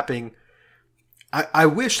projection mapping. I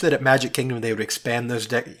wish that at Magic Kingdom they would expand those.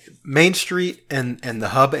 Main Street and the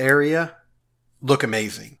hub area look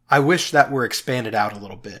amazing. I wish that were expanded out a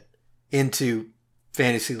little bit into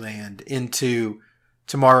Fantasyland, into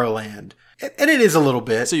Tomorrowland, and it is a little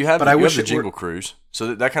bit. So you have the Jingle Cruise,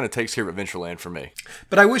 so that kind of takes care of Adventureland for me.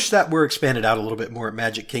 But I wish that were expanded out a little bit more at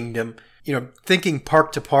Magic Kingdom. Thinking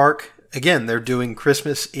park to park. Again, they're doing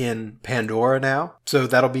Christmas in Pandora now, so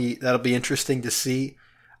that'll be interesting to see.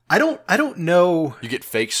 I don't know. You get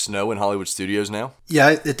fake snow in Hollywood Studios now? Yeah,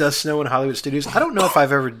 it does snow in Hollywood Studios. I don't know if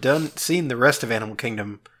I've ever seen the rest of Animal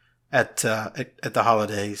Kingdom at the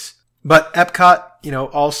holidays. But Epcot,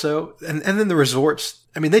 also, and then the resorts.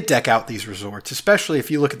 I mean, they deck out these resorts, especially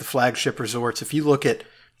if you look at the flagship resorts. If you look at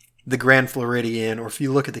the Grand Floridian, or if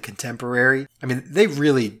you look at the Contemporary, I mean, they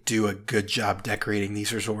really do a good job decorating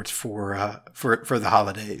these resorts for the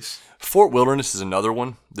holidays. Fort Wilderness is another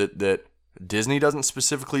one that Disney doesn't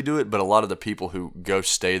specifically do it, but a lot of the people who go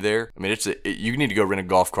stay there. I mean, you need to go rent a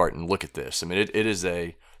golf cart and look at this. I mean, it is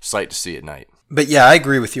a sight to see at night. But yeah, I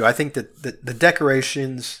agree with you. I think that the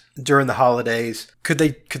decorations during the holidays, could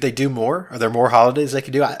they do more? Are there more holidays they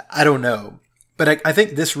could do? I don't know. But I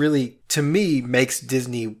think this really, to me, makes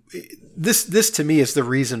Disney, this to me is the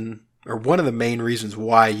reason, or one of the main reasons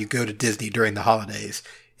why you go to Disney during the holidays,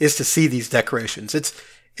 is to see these decorations. It's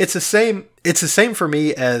the same for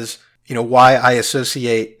me as, why I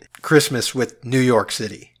associate Christmas with New York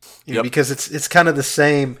City. Yep. Because it's kind of the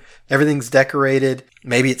same. Everything's decorated.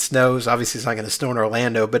 Maybe it snows. Obviously, it's not going to snow in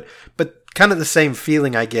Orlando, but kind of the same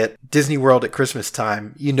feeling I get Disney World at Christmas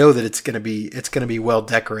time. That it's going to be well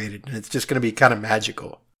decorated, and it's just going to be kind of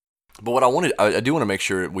magical. But what I do want to make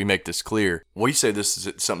sure we make this clear. When you say this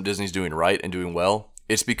is something Disney's doing right and doing well,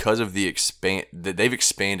 it's because of that they've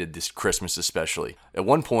expanded this Christmas especially. At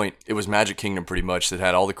one point, it was Magic Kingdom pretty much that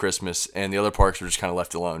had all the Christmas, and the other parks were just kind of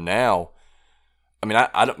left alone. Now, I mean,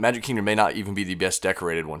 Magic Kingdom may not even be the best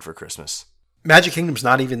decorated one for Christmas. Magic Kingdom's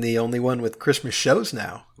not even the only one with Christmas shows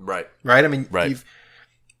now. Right. I mean, right.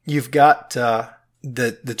 you've got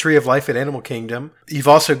the Tree of Life at Animal Kingdom. You've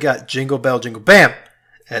also got Jingle Bell Jingle Bam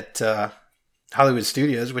at Hollywood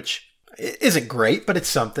Studios, which isn't great, but it's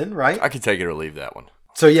something, right? I could take it or leave that one.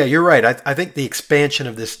 So yeah, you're right. I think the expansion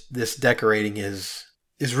of this decorating is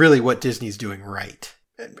really what Disney's doing right.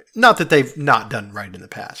 Not that they've not done right in the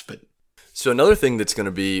past, but so another thing that's going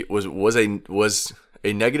to be was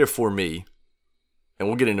a negative for me, and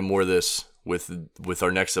we'll get into more of this with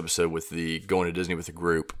our next episode with the going to Disney with a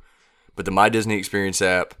group. But the My Disney Experience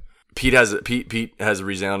app, Pete has a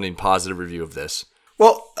resounding positive review of this.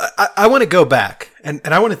 Well, I want to go back and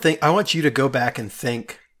I want you to go back and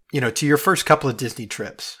think, to your first couple of Disney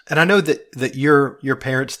trips. And I know that your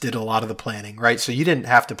parents did a lot of the planning, right? So you didn't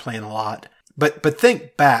have to plan a lot. But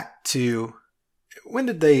think back to when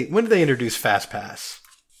did they introduce FastPass?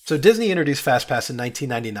 So Disney introduced FastPass in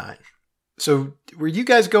 1999. So were you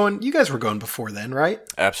guys going? You guys were going before then, right?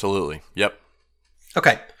 Absolutely. Yep.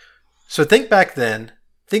 Okay. So think back then.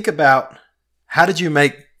 Think about how did you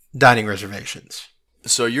make dining reservations?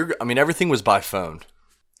 So everything was by phone.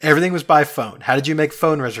 Everything was by phone. How did you make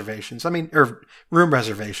phone reservations? Or room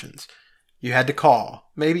reservations. You had to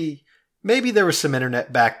call. Maybe there was some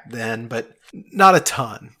internet back then, but not a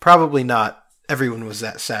ton. Probably not everyone was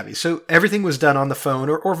that savvy. So everything was done on the phone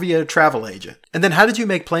or via a travel agent. And then how did you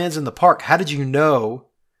make plans in the park? How did you know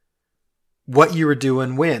what you were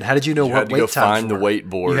doing when? How did you know what wait times were? You had to go find the wait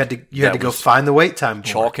board. You had to go find the wait time board.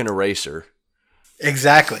 Chalk and eraser.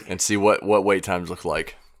 Exactly. And see what wait times look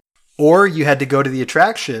like. Or you had to go to the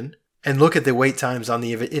attraction and look at the wait times on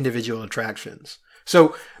the individual attractions.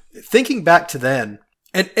 So thinking back to then,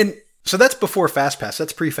 and so that's before FastPass.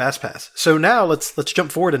 That's pre-FastPass. So now let's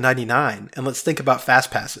jump forward to 99 and let's think about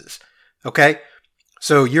FastPasses. Okay?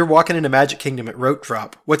 So you're walking into Magic Kingdom at Rope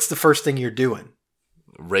Drop. What's the first thing you're doing?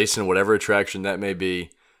 Racing whatever attraction that may be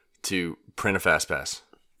to print a FastPass.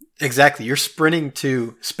 Exactly. You're sprinting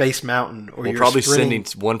to Space Mountain, or we'll probably sending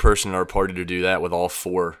one person in our party to do that with all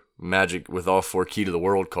four Key to the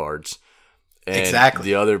World cards. And exactly.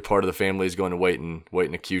 The other part of the family is going to wait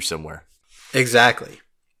in a queue somewhere. Exactly.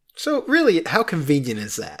 So really, how convenient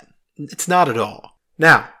is that? It's not at all.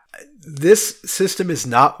 Now, this system is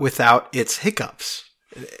not without its hiccups.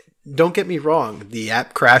 Don't get me wrong. The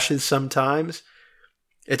app crashes sometimes.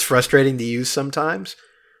 It's frustrating to use sometimes.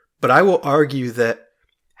 But I will argue that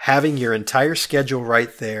having your entire schedule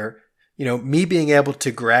right there, me being able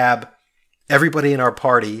to grab everybody in our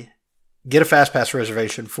party, get a FastPass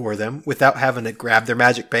reservation for them without having to grab their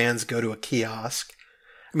Magic Bands, go to a kiosk.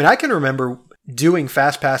 I can remember doing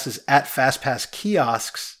FastPasses at FastPass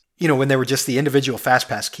kiosks, when they were just the individual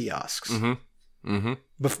FastPass kiosks. Mm-hmm. Mm-hmm.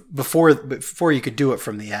 Before you could do it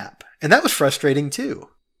from the app. And that was frustrating too.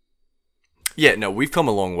 Yeah, no, we've come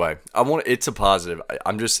a long way. It's a positive.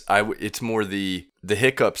 It's more the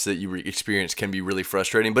hiccups that you experience can be really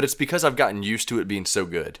frustrating, but it's because I've gotten used to it being so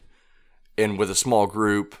good. And with a small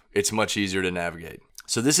group, it's much easier to navigate.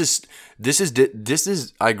 So this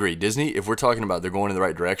is, I agree, Disney, if we're talking about they're going in the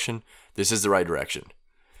right direction, this is the right direction.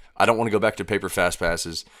 I don't want to go back to paper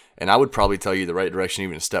FastPasses, and I would probably tell you the right direction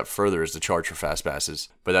even a step further is to charge for FastPasses.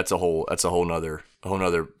 But that's a whole nother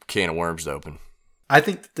can of worms to open. I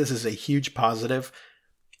think that this is a huge positive.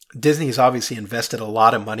 Disney has obviously invested a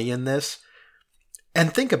lot of money in this.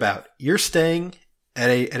 And think about it. You're staying at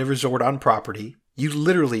a resort on property. You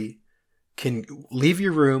literally can leave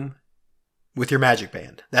your room with your Magic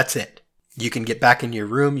Band. That's it. You can get back in your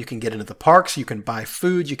room. You can get into the parks. You can buy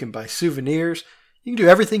food. You can buy souvenirs. You can do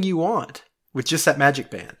everything you want with just that Magic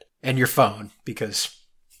Band and your phone, because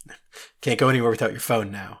can't go anywhere without your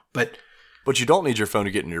phone now. But you don't need your phone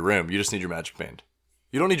to get in your room. You just need your Magic Band.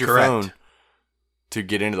 You don't need your correct. phone to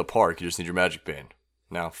get into the park. You just need your Magic Band.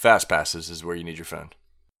 Now, FastPasses is where you need your phone.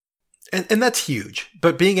 And that's huge.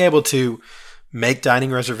 But being able to make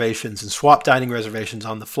dining reservations and swap dining reservations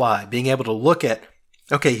on the fly, being able to look at,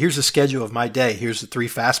 okay, here's the schedule of my day. Here's the 3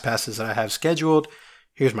 FastPasses that I have scheduled.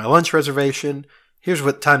 Here's my lunch reservation. Here's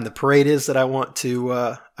what time the parade is that I want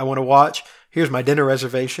to watch. Here's my dinner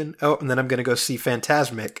reservation. Oh, and then I'm going to go see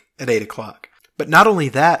Fantasmic at 8 o'clock. But not only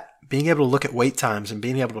that, being able to look at wait times and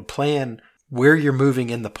being able to plan where you're moving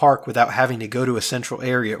in the park without having to go to a central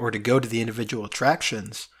area or to go to the individual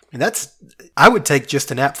attractions. And I would take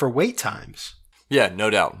just an app for wait times. Yeah, no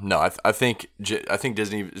doubt. No, I think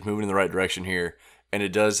Disney is moving in the right direction here, and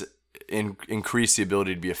it does increase the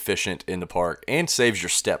ability to be efficient in the park and saves your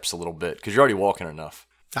steps a little bit because you're already walking enough.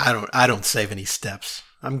 I don't save any steps.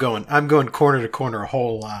 I'm going corner to corner a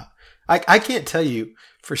whole lot. I can't tell you,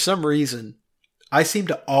 for some reason, I seem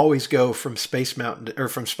to always go from Space Mountain or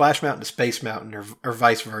from Splash Mountain to Space Mountain or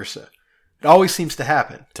vice versa. It always seems to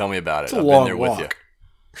happen. Tell me about it. I've been there walk.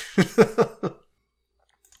 with you.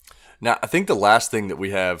 Now, I think the last thing that we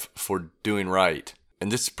have for doing right,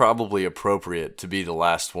 and this is probably appropriate to be the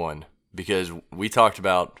last one, because we talked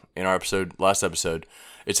about in our last episode,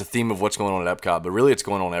 it's a theme of what's going on at Epcot, but really it's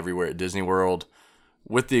going on everywhere at Disney World,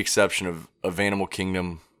 with the exception of Animal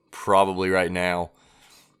Kingdom, probably right now.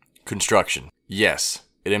 Construction. Yes,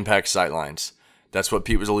 it impacts sightlines. That's what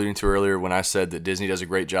Pete was alluding to earlier when I said that Disney does a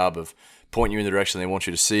great job of pointing you in the direction they want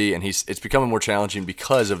you to see, and it's becoming more challenging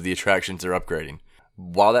because of the attractions they're upgrading.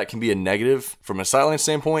 While that can be a negative from a sightline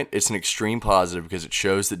standpoint, it's an extreme positive because it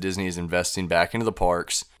shows that Disney is investing back into the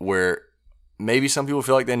parks, where maybe some people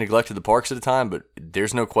feel like they neglected the parks at a time, but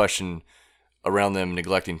there's no question around them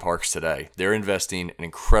neglecting parks today. They're investing an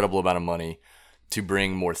incredible amount of money to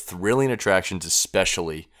bring more thrilling attractions,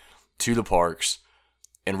 especially to the parks,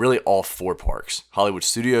 and really all 4 parks. Hollywood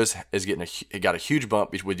Studios is got a huge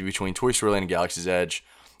bump between Toy Story Land and Galaxy's Edge.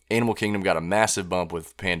 Animal Kingdom got a massive bump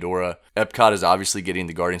with Pandora. Epcot is obviously getting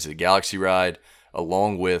the Guardians of the Galaxy ride,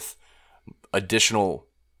 along with additional,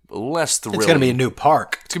 less thrilling. It's going to be a new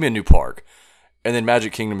park. It's going to be a new park. And then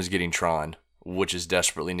Magic Kingdom is getting Tron, which is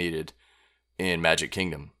desperately needed in Magic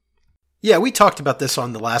Kingdom. Yeah, we talked about this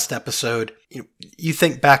on the last episode. You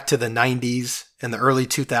think back to the 90s and the early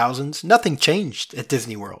 2000s, nothing changed at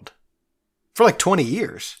Disney World for like 20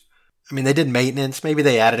 years. I mean, they did maintenance. Maybe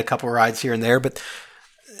they added a couple rides here and there,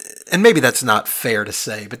 and maybe that's not fair to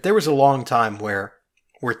say, but there was a long time where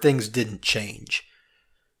things didn't change.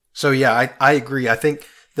 So yeah, I agree. I think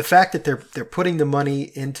the fact that they're putting the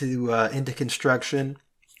money into construction,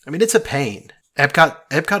 I mean, it's a pain.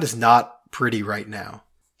 Epcot is not pretty right now.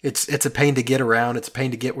 It's a pain to get around. It's a pain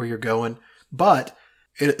to get where you're going, but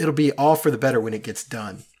it'll be all for the better when it gets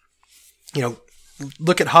done.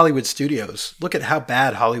 Look at Hollywood Studios. Look at how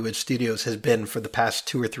bad Hollywood Studios has been for the past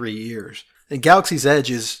 2 or 3 years. And Galaxy's Edge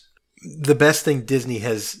is the best thing Disney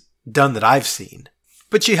has done that I've seen.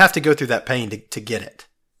 But you have to go through that pain to get it.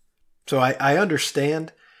 So I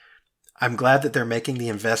understand. I'm glad that they're making the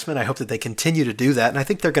investment. I hope that they continue to do that. And I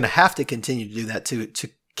think they're going to have to continue to do that to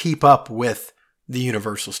keep up with the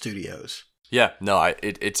Universal Studios. Yeah, no,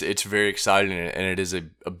 it's very exciting, and it is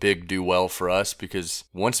a big do well for us, because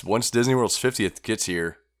once Disney World's 50th gets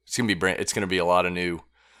here, it's gonna be a lot of new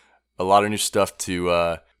stuff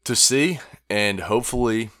to see, and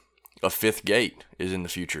hopefully a 5th gate is in the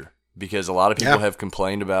future, because a lot of people have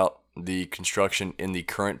complained about the construction in the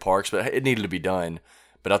current parks, but it needed to be done.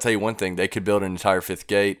 But I'll tell you one thing, they could build an entire 5th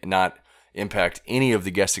gate and not impact any of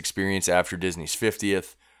the guest experience after Disney's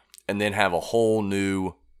 50th, and then have a whole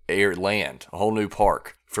new a whole new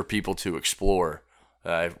park for people to explore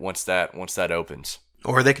once that opens.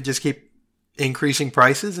 Or they could just keep increasing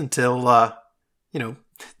prices until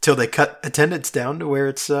till they cut attendance down to where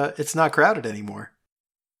it's not crowded anymore.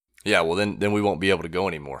 Yeah, well then we won't be able to go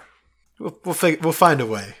anymore. We'll find a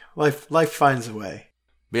way. Life finds a way.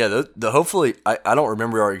 But yeah, the hopefully I don't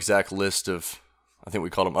remember our exact list of, I think we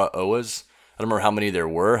called them OAs. I don't remember how many there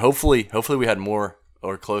were. Hopefully we had more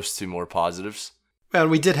or close to more positives. Well,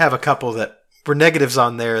 we did have a couple that were negatives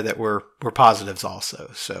on there that were positives also.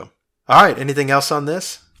 So, all right. Anything else on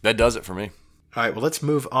this? That does it for me. All right. Well, let's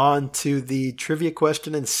move on to the trivia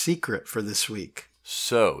question and secret for this week.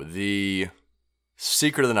 So, the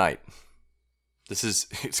secret of the night.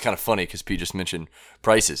 It's kind of funny because Pete just mentioned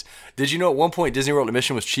prices. Did you know at one point Disney World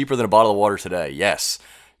admission was cheaper than a bottle of water today? Yes.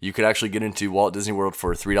 You could actually get into Walt Disney World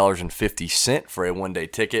for $3.50 for a one-day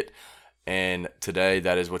ticket. And today,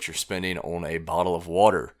 that is what you're spending on a bottle of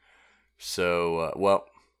water. So,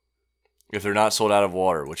 if they're not sold out of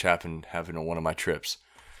water, which happened on one of my trips.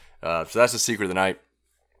 So that's the secret of the night.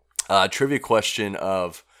 Trivia question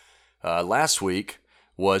of last week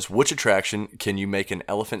was, which attraction can you make an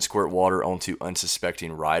elephant squirt water onto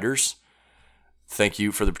unsuspecting riders? Thank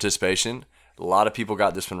you for the participation. A lot of people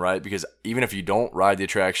got this one right, because even if you don't ride the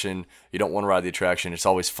attraction, you don't want to ride the attraction, it's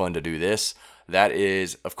always fun to do this. That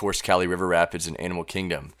is, of course, Kali River Rapids in Animal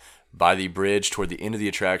Kingdom. By the bridge toward the end of the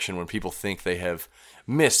attraction, when people think they have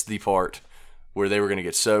missed the part where they were going to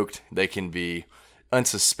get soaked, they can be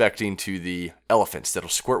unsuspecting to the elephants that'll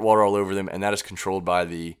squirt water all over them, and that is controlled by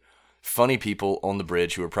the funny people on the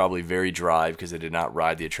bridge who are probably very dry because they did not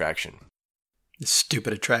ride the attraction.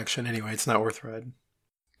 Stupid attraction. Anyway, it's not worth riding.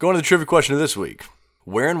 Going to the trivia question of this week.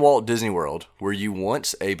 Where in Walt Disney World were you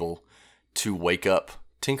once able to wake up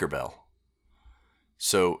Tinkerbell?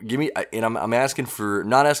 So give me, and I'm asking for,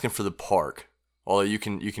 not asking for the park, although you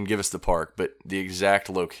can give us the park, but the exact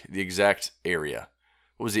area.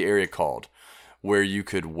 What was the area called where you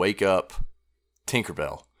could wake up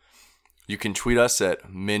Tinkerbell? You can tweet us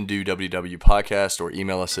at MenDoWWW Podcast or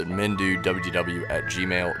email us at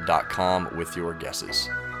MenDoWWW@gmail.com with your guesses.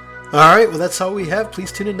 Alright, well that's all we have.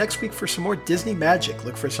 Please tune in next week for some more Disney magic.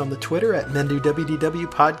 Look for us on the Twitter at MenduWDW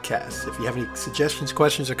Podcast. If you have any suggestions,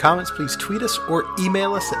 questions, or comments, please tweet us or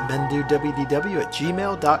email us at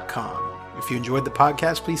menduwdw@gmail.com. If you enjoyed the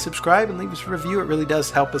podcast, please subscribe and leave us a review. It really does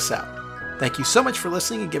help us out. Thank you so much for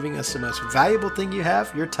listening and giving us the most valuable thing you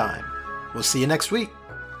have, your time. We'll see you next week.